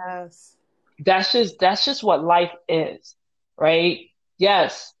Yes. that's just what life is, right?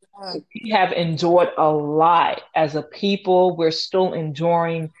 Yes, Yeah. we have endured a lot as a people. We're still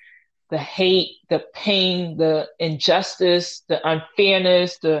enduring the hate, the pain, the injustice, the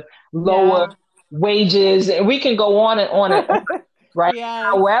unfairness, the lower Yeah. wages, and we can go on and on, right? Yes.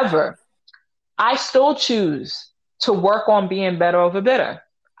 However, I still choose to work on being better over bitter.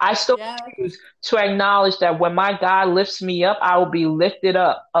 I still Yes. choose to acknowledge that when my God lifts me up, I will be lifted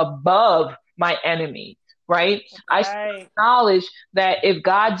up above my enemy, right? I still Right. acknowledge that if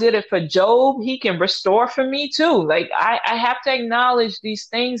God did it for Job, He can restore for me too. Like I have to acknowledge these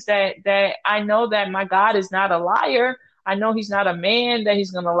things that I know that my God is not a liar. I know He's not a man that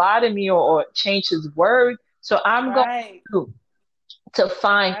He's going to lie to me or change His word. So I'm going Right. to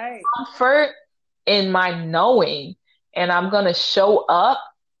find Right. comfort in my knowing, and I'm going to show up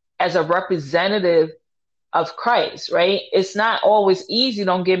as a representative of Christ, right? It's not always easy.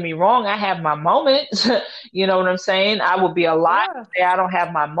 Don't get me wrong. I have my moments. You know what I'm saying? I would be a lie Yeah. to say I don't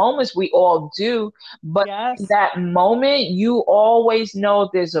have my moments. We all do. But in Yes. that moment, you always know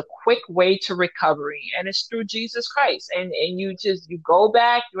there's a quick way to recovery, and it's through Jesus Christ. And you go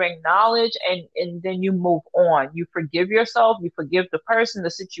back, you acknowledge, and then you move on. You forgive yourself, you forgive the person, the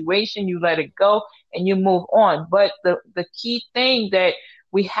situation, you let it go, and you move on. But the key thing that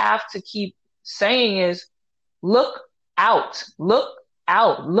we have to keep saying is, look look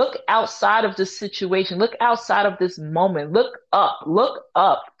outside of this situation, look outside of this moment, look up,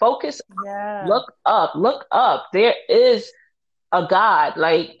 focus, Yeah. look up. There is a God,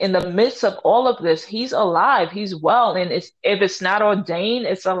 like in the midst of all of this, He's alive, He's well, and if it's not ordained,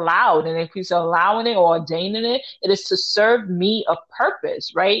 it's allowed, and if He's allowing it or ordaining it, it is to serve me a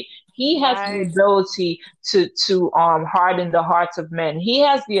purpose, right? He has the Right. ability to harden the hearts of men. He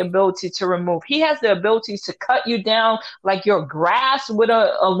has the ability to remove. He has the ability to cut you down like your grass with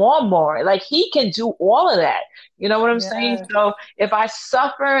a lawnmower. Like He can do all of that. You know what I'm saying? Yeah. So if I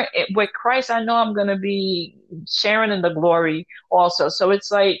suffer with Christ, I know I'm going to be sharing in the glory also. So it's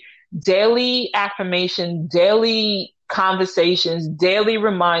like daily affirmation, daily conversations, daily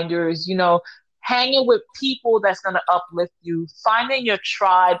reminders, hanging with people that's going to uplift you, finding your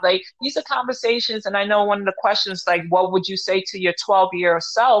tribe. Like these are conversations. And I know one of the questions, like, what would you say to your 12-year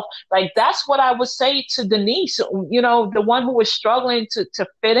self? Like, that's what I would say to Denice, the one who was struggling to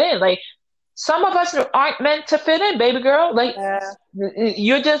fit in. Like, some of us aren't meant to fit in, baby girl. Like, Yeah.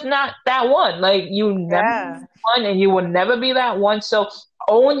 you're just not that one. Like, you never Yeah. one, and you will never be that one. So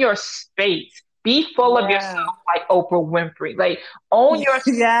own your space. Be full of Yeah. yourself, like Oprah Winfrey. Like, own your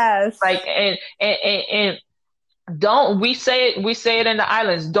Yes. like and don't, we say it in the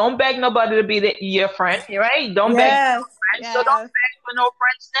islands. Don't beg nobody to be your friend, right? Don't beg Yes. no friends, so don't Yes. beg for no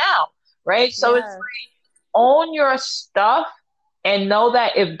friends now, right? So it's Yes. own your stuff and know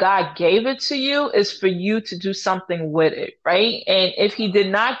that if God gave it to you, it's for you to do something with it, right? And if He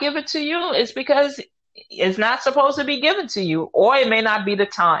did not give it to you, it's because is not supposed to be given to you, or it may not be the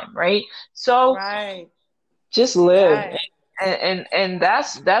time, right? So Right. just live. Right. And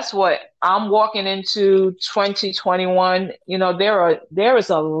that's what I'm walking into 2021. You know, there is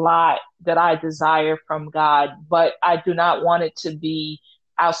a lot that I desire from God, but I do not want it to be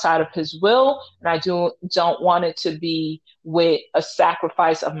outside of his will, and I don't want it to be with a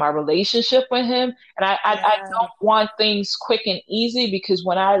sacrifice of my relationship with him. And I Yeah. don't want things quick and easy, because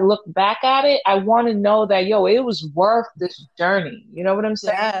when I look back at it, I want to know that, yo, it was worth this journey. You know what I'm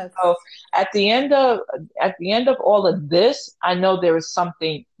saying? Yes. So at the end of all of this, I know there is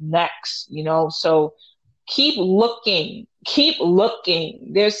something next, you know? So keep looking, keep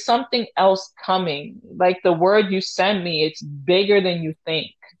looking. There's something else coming. Like the word you send me, it's bigger than you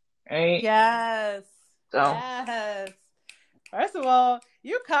think, right? Yes. So, Yes. First of all,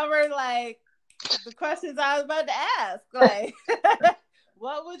 you covered like the questions I was about to ask. Like,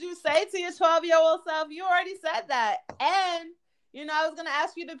 what would you say to your 12-year-old self? You already said that. And, I was going to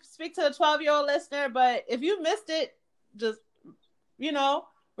ask you to speak to a 12-year-old listener, but if you missed it, just,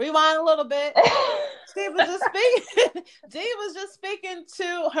 rewind a little bit. She was just speaking. G was just speaking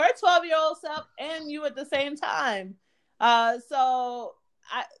to her 12-year-old self and you at the same time. So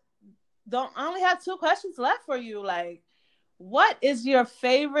I only have 2 questions left for you. Like, what is your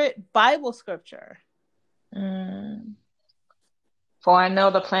favorite Bible scripture? For I know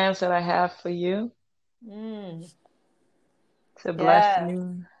the plans that I have for you, to bless Yeah.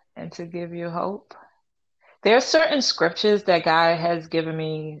 you and to give you hope. There are certain scriptures that God has given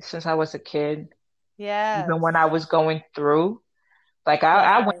me since I was a kid, Yes. even when I was going through. Like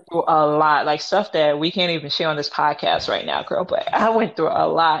I Yes. went through a lot, like stuff that we can't even share on this podcast right now, girl. But I went through a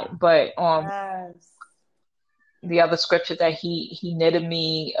lot. But Yes. the other scripture that he knitted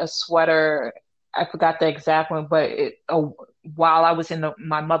me a sweater. I forgot the exact one, but while I was in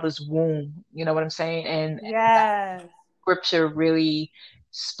my mother's womb, you know what I'm saying? And that Yes. scripture really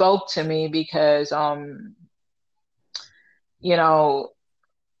spoke to me because you know,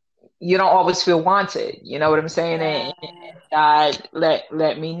 you don't always feel wanted. You know what I'm saying? And Yes. God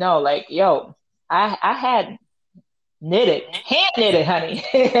let me know, like, yo, I had knitted, hand knitted, honey.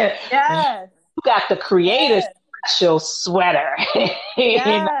 Yes. You got the creator Yes. special sweater.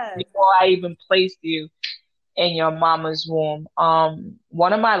 Yes. Before I even placed you in your mama's womb.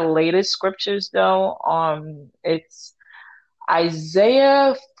 One of my latest scriptures though, it's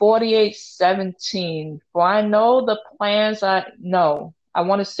Isaiah 48:17. For I know the plans I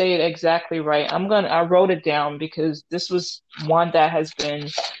want to say it exactly right. I wrote it down because this was one that has been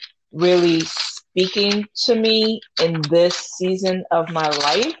really speaking to me in this season of my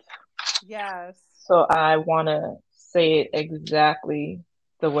life. Yes. So I want to say it exactly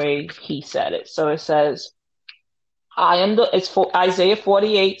the way he said it. So it says, it's for Isaiah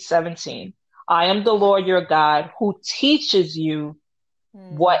 48:17. I am the Lord your God who teaches you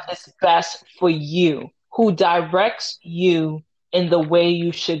what is best for you, who directs you in the way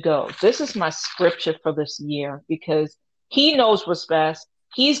you should go. This is my scripture for this year because he knows what's best.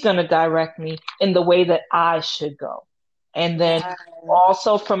 He's going to direct me in the way that I should go. And then Yes.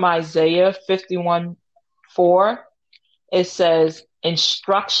 also from Isaiah 51:4, it says,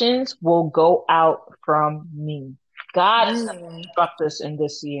 instructions will go out from me. God is going to instruct us in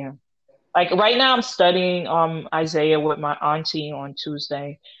this year. Like right now I'm studying Isaiah with my auntie on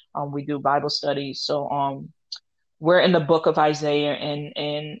Tuesday. We do Bible studies. So we're in the book of Isaiah,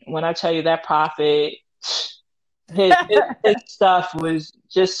 and when I tell you that prophet, his stuff was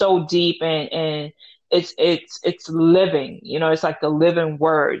just so deep, and it's living. You know, it's like the living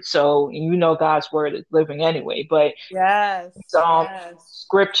word. So God's word is living anyway, but Yes. Yes.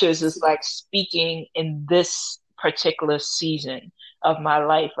 scriptures is like speaking in this particular season of my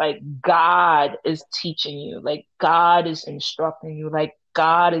life. Like God is teaching you, like God is instructing you, like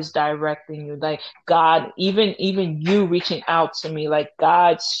God is directing you, like God, even you reaching out to me, like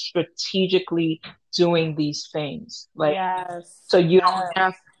God's strategically doing these things. Like, Yes. so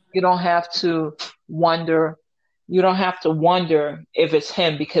Yes. you don't have to wonder. You don't have to wonder if it's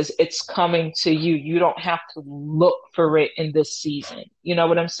him because it's coming to you. You don't have to look for it in this season. You know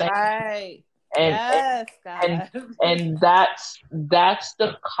what I'm saying? Right. And Yes, and God. and that's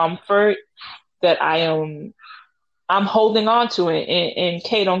the comfort that I'm holding on to it. And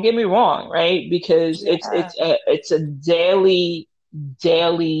Kay, don't get me wrong, right? Because Yeah. it's a daily,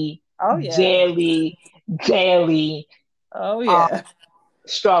 Oh yeah. daily, daily Oh um, yeah.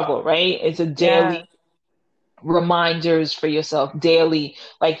 struggle, right? It's a Yeah. daily reminders for yourself daily.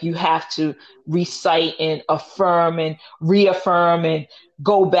 Like you have to recite and affirm and reaffirm and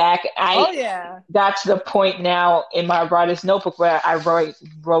go back. Oh I yeah. got to the point now in my writer's notebook where I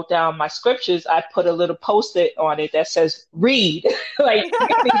wrote down my scriptures. I put a little post-it on it that says read. Like you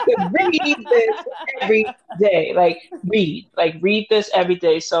need to read this every day. Like read this every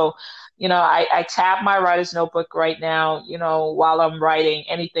day. So I tab my writer's notebook right now, while I'm writing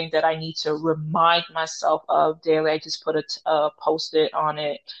anything that I need to remind myself of daily. I just put a post-it on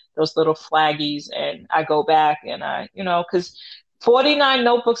it, those little flaggies, and I go back and because 49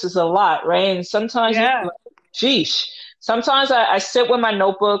 notebooks is a lot, right? And sometimes you Yeah. like, sheesh. Sometimes I sit with my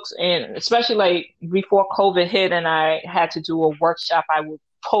notebooks, and especially like before COVID hit and I had to do a workshop, I would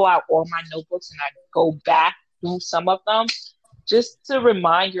pull out all my notebooks and I'd go back through some of them just to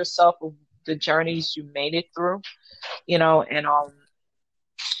remind yourself of the journeys you made it through, and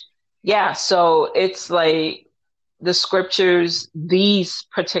yeah, so it's like the scriptures, these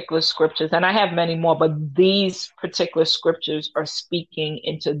particular scriptures, and I have many more, but these particular scriptures are speaking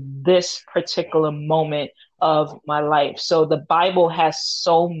into this particular moment of my life. So the Bible has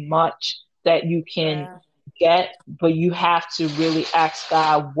so much that you can get, but you have to really ask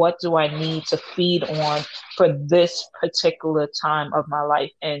God, what do I need to feed on for this particular time of my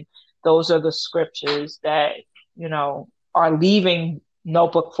life? And those are the scriptures that, are leaving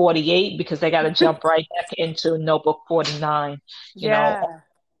notebook 48 because they got to jump right back into notebook 49.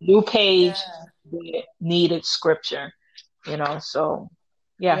 New page, needed scripture, so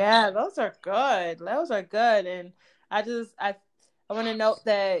yeah. Yeah, those are good. Those are good. And I want to note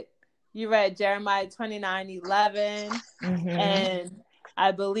that you read Jeremiah 29:11. Mm-hmm. And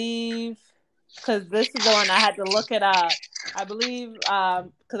I believe, because this is the one I had to look it up. I believe,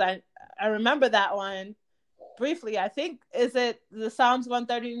 because I remember that one briefly. I think, is it the Psalms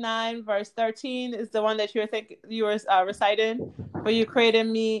 139 verse 13 is the one that you were reciting? For you created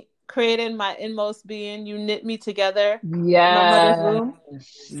my inmost being, you knit me together in my mother's womb.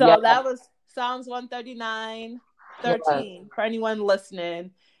 So that was Psalms 139:13 for anyone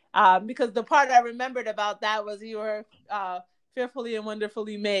listening. Because the part I remembered about that was you were fearfully and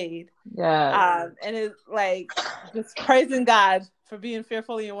wonderfully made. And it's like just praising God for being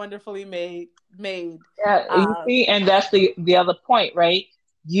fearfully and wonderfully made. Yeah, you see, and that's the other point, right?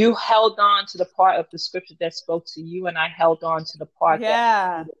 You held on to the part of the scripture that spoke to you, and I held on to the part that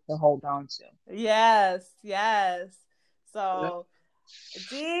I needed to hold on to. Yes. So,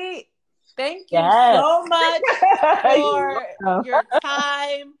 Dee, thank you so much for your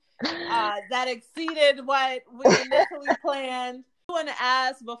time. That exceeded what we initially planned. I want to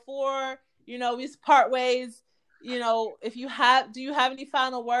ask before we part ways. Do you have any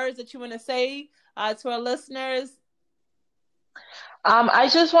final words that you want to say to our listeners? I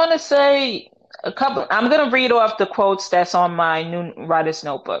just want to say a couple. I'm going to read off the quotes that's on my new writer's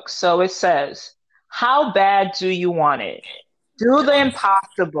notebook. So it says, "How bad do you want it? Do the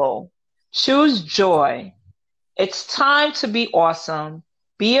impossible. Choose joy. It's time to be awesome.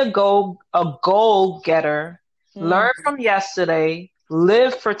 Be a goal getter. Learn from yesterday.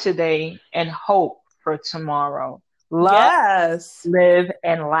 Live for today, and hope for tomorrow. Love, live,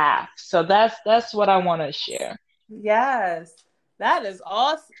 and laugh." So that's what I want to share. Yes, that is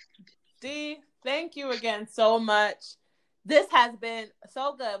awesome. Dee, thank you again so much. This has been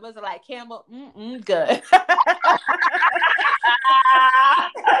so good. Was it like Campbell? Good.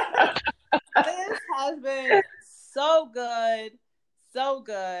 This has been so good.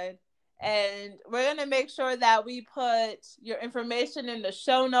 And we're going to make sure that we put your information in the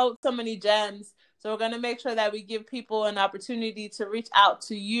show notes. So many gems. So we're going to make sure that we give people an opportunity to reach out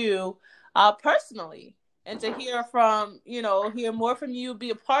to you personally and to hear hear more from you,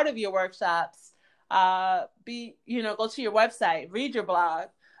 be a part of your workshops, go to your website, read your blog,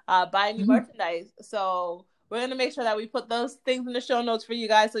 buy new merchandise. So we're going to make sure that we put those things in the show notes for you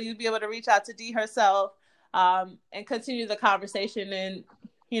guys so you'll be able to reach out to Dee herself and continue the conversation and,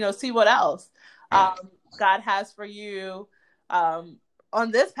 see what else God has for you on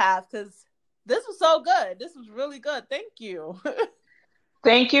this path, because this was so good. This was really good. Thank you.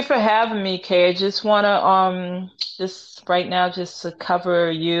 Thank you for having me, Kay. I just want to just right now just to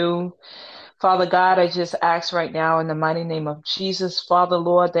cover you. Father God, I just ask right now in the mighty name of Jesus, Father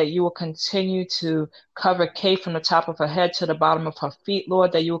Lord, that you will continue to cover Kay from the top of her head to the bottom of her feet,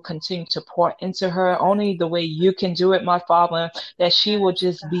 Lord, that you will continue to pour into her only the way you can do it, my Father, that she will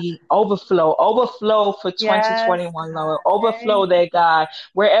just be overflow for Yes, 2021, God. Lord, overflow, there, God,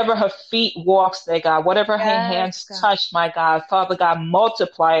 wherever her feet walks, there, God, whatever her Yes, hands God. touch, my God, Father God,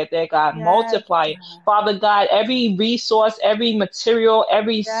 multiply it, there, God, Yes, multiply it. God. Father God, every resource, every material,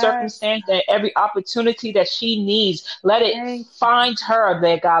 every Yes, circumstance, God. that every opportunity that she needs, let it Thank you. find her,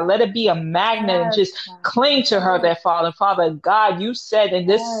 there, God. Let it be a magnet and Yes, just God. cling to her, there, Father. Father God, you said in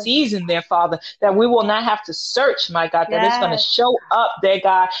this Yes. season, there, Father, that we will not have to search, my God, that it's going to Yes. show up, there,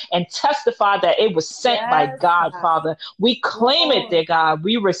 God, and testify that it was sent by Yes, God, God. Father. We claim it, there, Lord. God.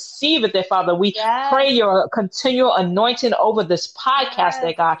 We receive it, there, Father. We pray Yes. your continual anointing over this podcast, there,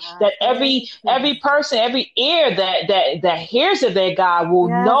 Yes, God, God. that Thank you. every person, every ear that hears it, there, God, will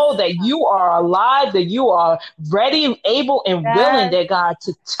Yes, know that God. you are alive, that you are ready, able, and willing, Yes. there, God,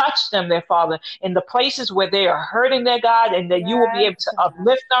 to touch them, there, Father, in the places where they are hurting, there, God, and that you will be Yes, able to God.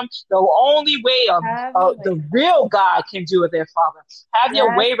 uplift them. The only way Have your way, the Father. real God can do it, there, Father. Have your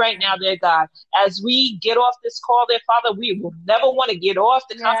Yes, way right now, God. there, God. As we get off this call, there, Father, we will never want to get off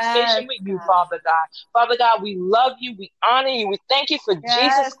the Yes, conversation with you, God. Father God. Father God, we love you, we honor you, we thank you for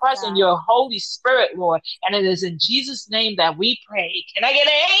Jesus Yes, Christ and God. your Holy Spirit, Lord. And it is in Jesus' name that we pray. Can I get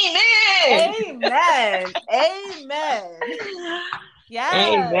an amen? Amen. Amen. Yes.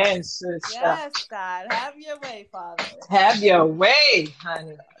 Amen, sister. Yes, God. Have your way, Father. Have your way,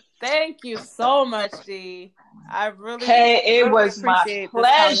 honey. Thank you so much, Dee. I really, Hey, it really was my appreciate this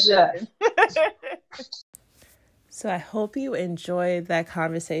pleasure. conversation. So I hope you enjoyed that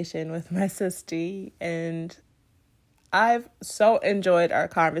conversation with my sister, and I've so enjoyed our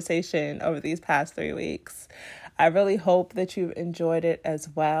conversation over these past 3 weeks. I really hope that you've enjoyed it as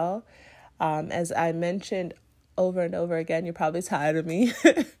well. As I mentioned over and over again, you're probably tired of me.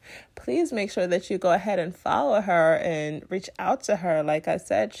 Please make sure that you go ahead and follow her and reach out to her. Like I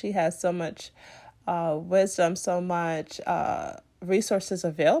said, she has so much wisdom, so much resources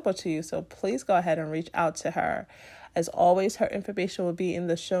available to you. So please go ahead and reach out to her. As always, her information will be in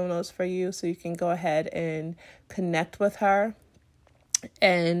the show notes for you, so you can go ahead and connect with her.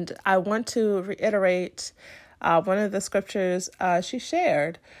 And I want to reiterate one of the scriptures she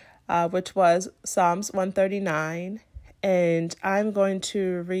shared, which was Psalms 139. And I'm going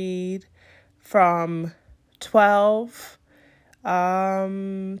to read from 12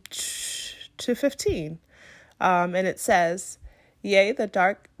 to 15. And it says, "Yea,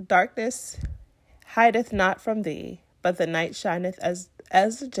 the darkness hideth not from thee, but the night shineth as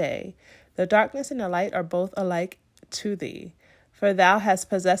the day. The darkness and the light are both alike to thee. For thou hast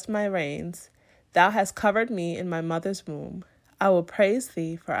possessed my reins. Thou hast covered me in my mother's womb. I will praise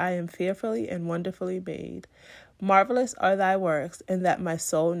thee, for I am fearfully and wonderfully made. Marvelous are thy works, and that my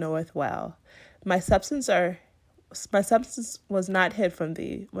soul knoweth well. My substance was not hid from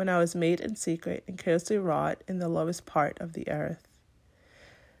thee, when I was made in secret and carelessly wrought in the lowest part of the earth."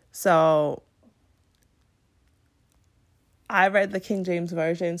 So I read the King James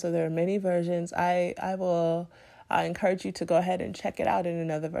Version, so there are many versions. I will encourage you to go ahead and check it out in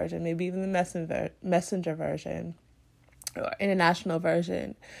another version, maybe even the messenger version or international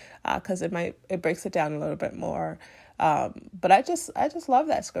version, because it breaks it down a little bit more. But I just love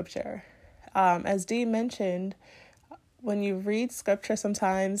that scripture. As Dee mentioned, when you read scripture,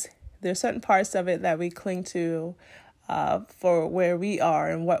 sometimes there's certain parts of it that we cling to for where we are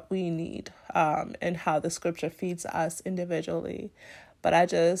and what we need, and how the scripture feeds us individually. But I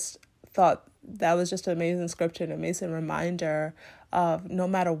just thought that was just an amazing scripture, an amazing reminder of no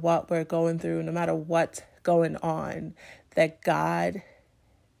matter what we're going through, no matter what's going on, that God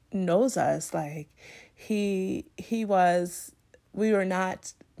knows us. Like we were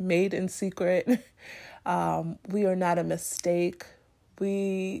not made in secret. We are not a mistake.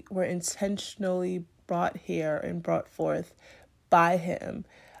 We were intentionally brought here and brought forth by him.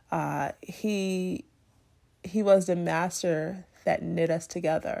 He was the master that knit us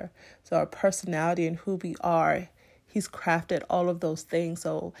together. So our personality and who we are, he's crafted all of those things.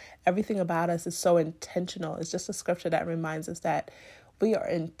 So everything about us is so intentional. It's just a scripture that reminds us that we are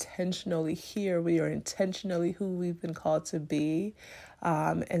intentionally here. We are intentionally who we've been called to be.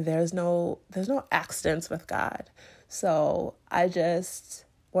 And there's no accidents with God. So I just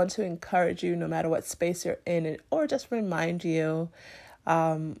want to encourage you, no matter what space you're in, or just remind you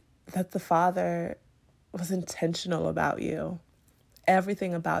that the Father was intentional about you.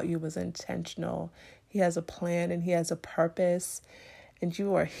 Everything about you was intentional. He has a plan and he has a purpose, and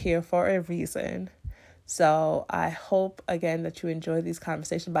you are here for a reason. So I hope, again, that you enjoy these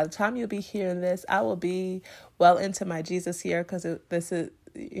conversations. By the time you'll be hearing this, I will be well into my Jesus year, because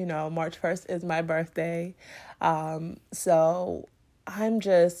March 1st is my birthday. So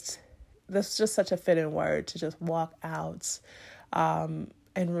this is just such a fitting word to just walk out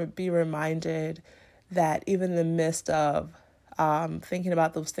and be reminded that even in the midst of thinking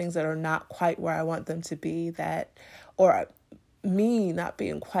about those things that are not quite where I want them to be, or me not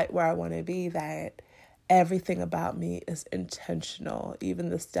being quite where I want to be, that everything about me is intentional. Even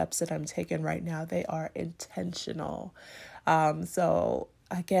the steps that I'm taking right now, they are intentional. So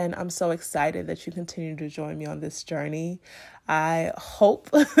again, I'm so excited that you continue to join me on this journey. I hope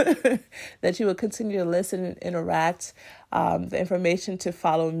that you will continue to listen and interact. The information to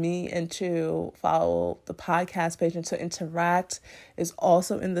follow me and to follow the podcast page and to interact is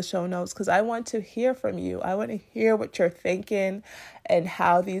also in the show notes, because I want to hear from you. I want to hear what you're thinking and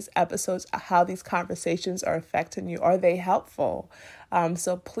how these conversations are affecting you. Are they helpful?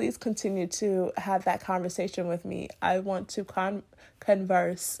 So please continue to have that conversation with me. I want to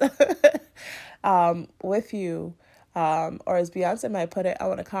converse with you. Or as Beyonce might put it, I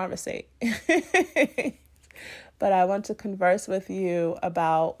want to conversate. But I want to converse with you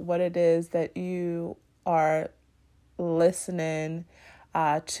about what it is that you are listening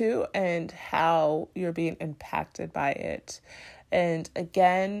to and how you're being impacted by it. And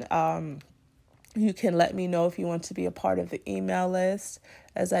again, you can let me know if you want to be a part of the email list.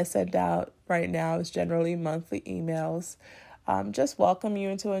 As I send out right now, it's generally monthly emails. Just welcome you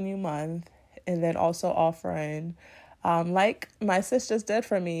into a new month, and then also offering, like my sisters did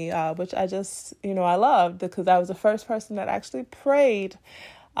for me, which I just, I loved, because I was the first person that actually prayed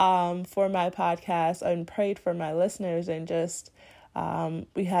for my podcast and prayed for my listeners, and just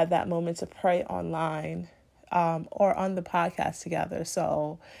we had that moment to pray online or on the podcast together.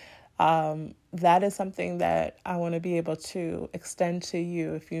 So that is something that I want to be able to extend to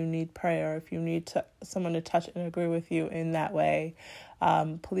you. If you need prayer, if you need someone to touch and agree with you in that way,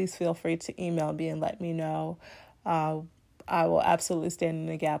 please feel free to email me and let me know. I will absolutely stand in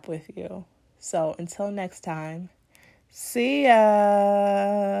the gap with you. So until next time, see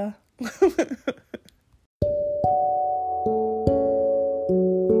ya.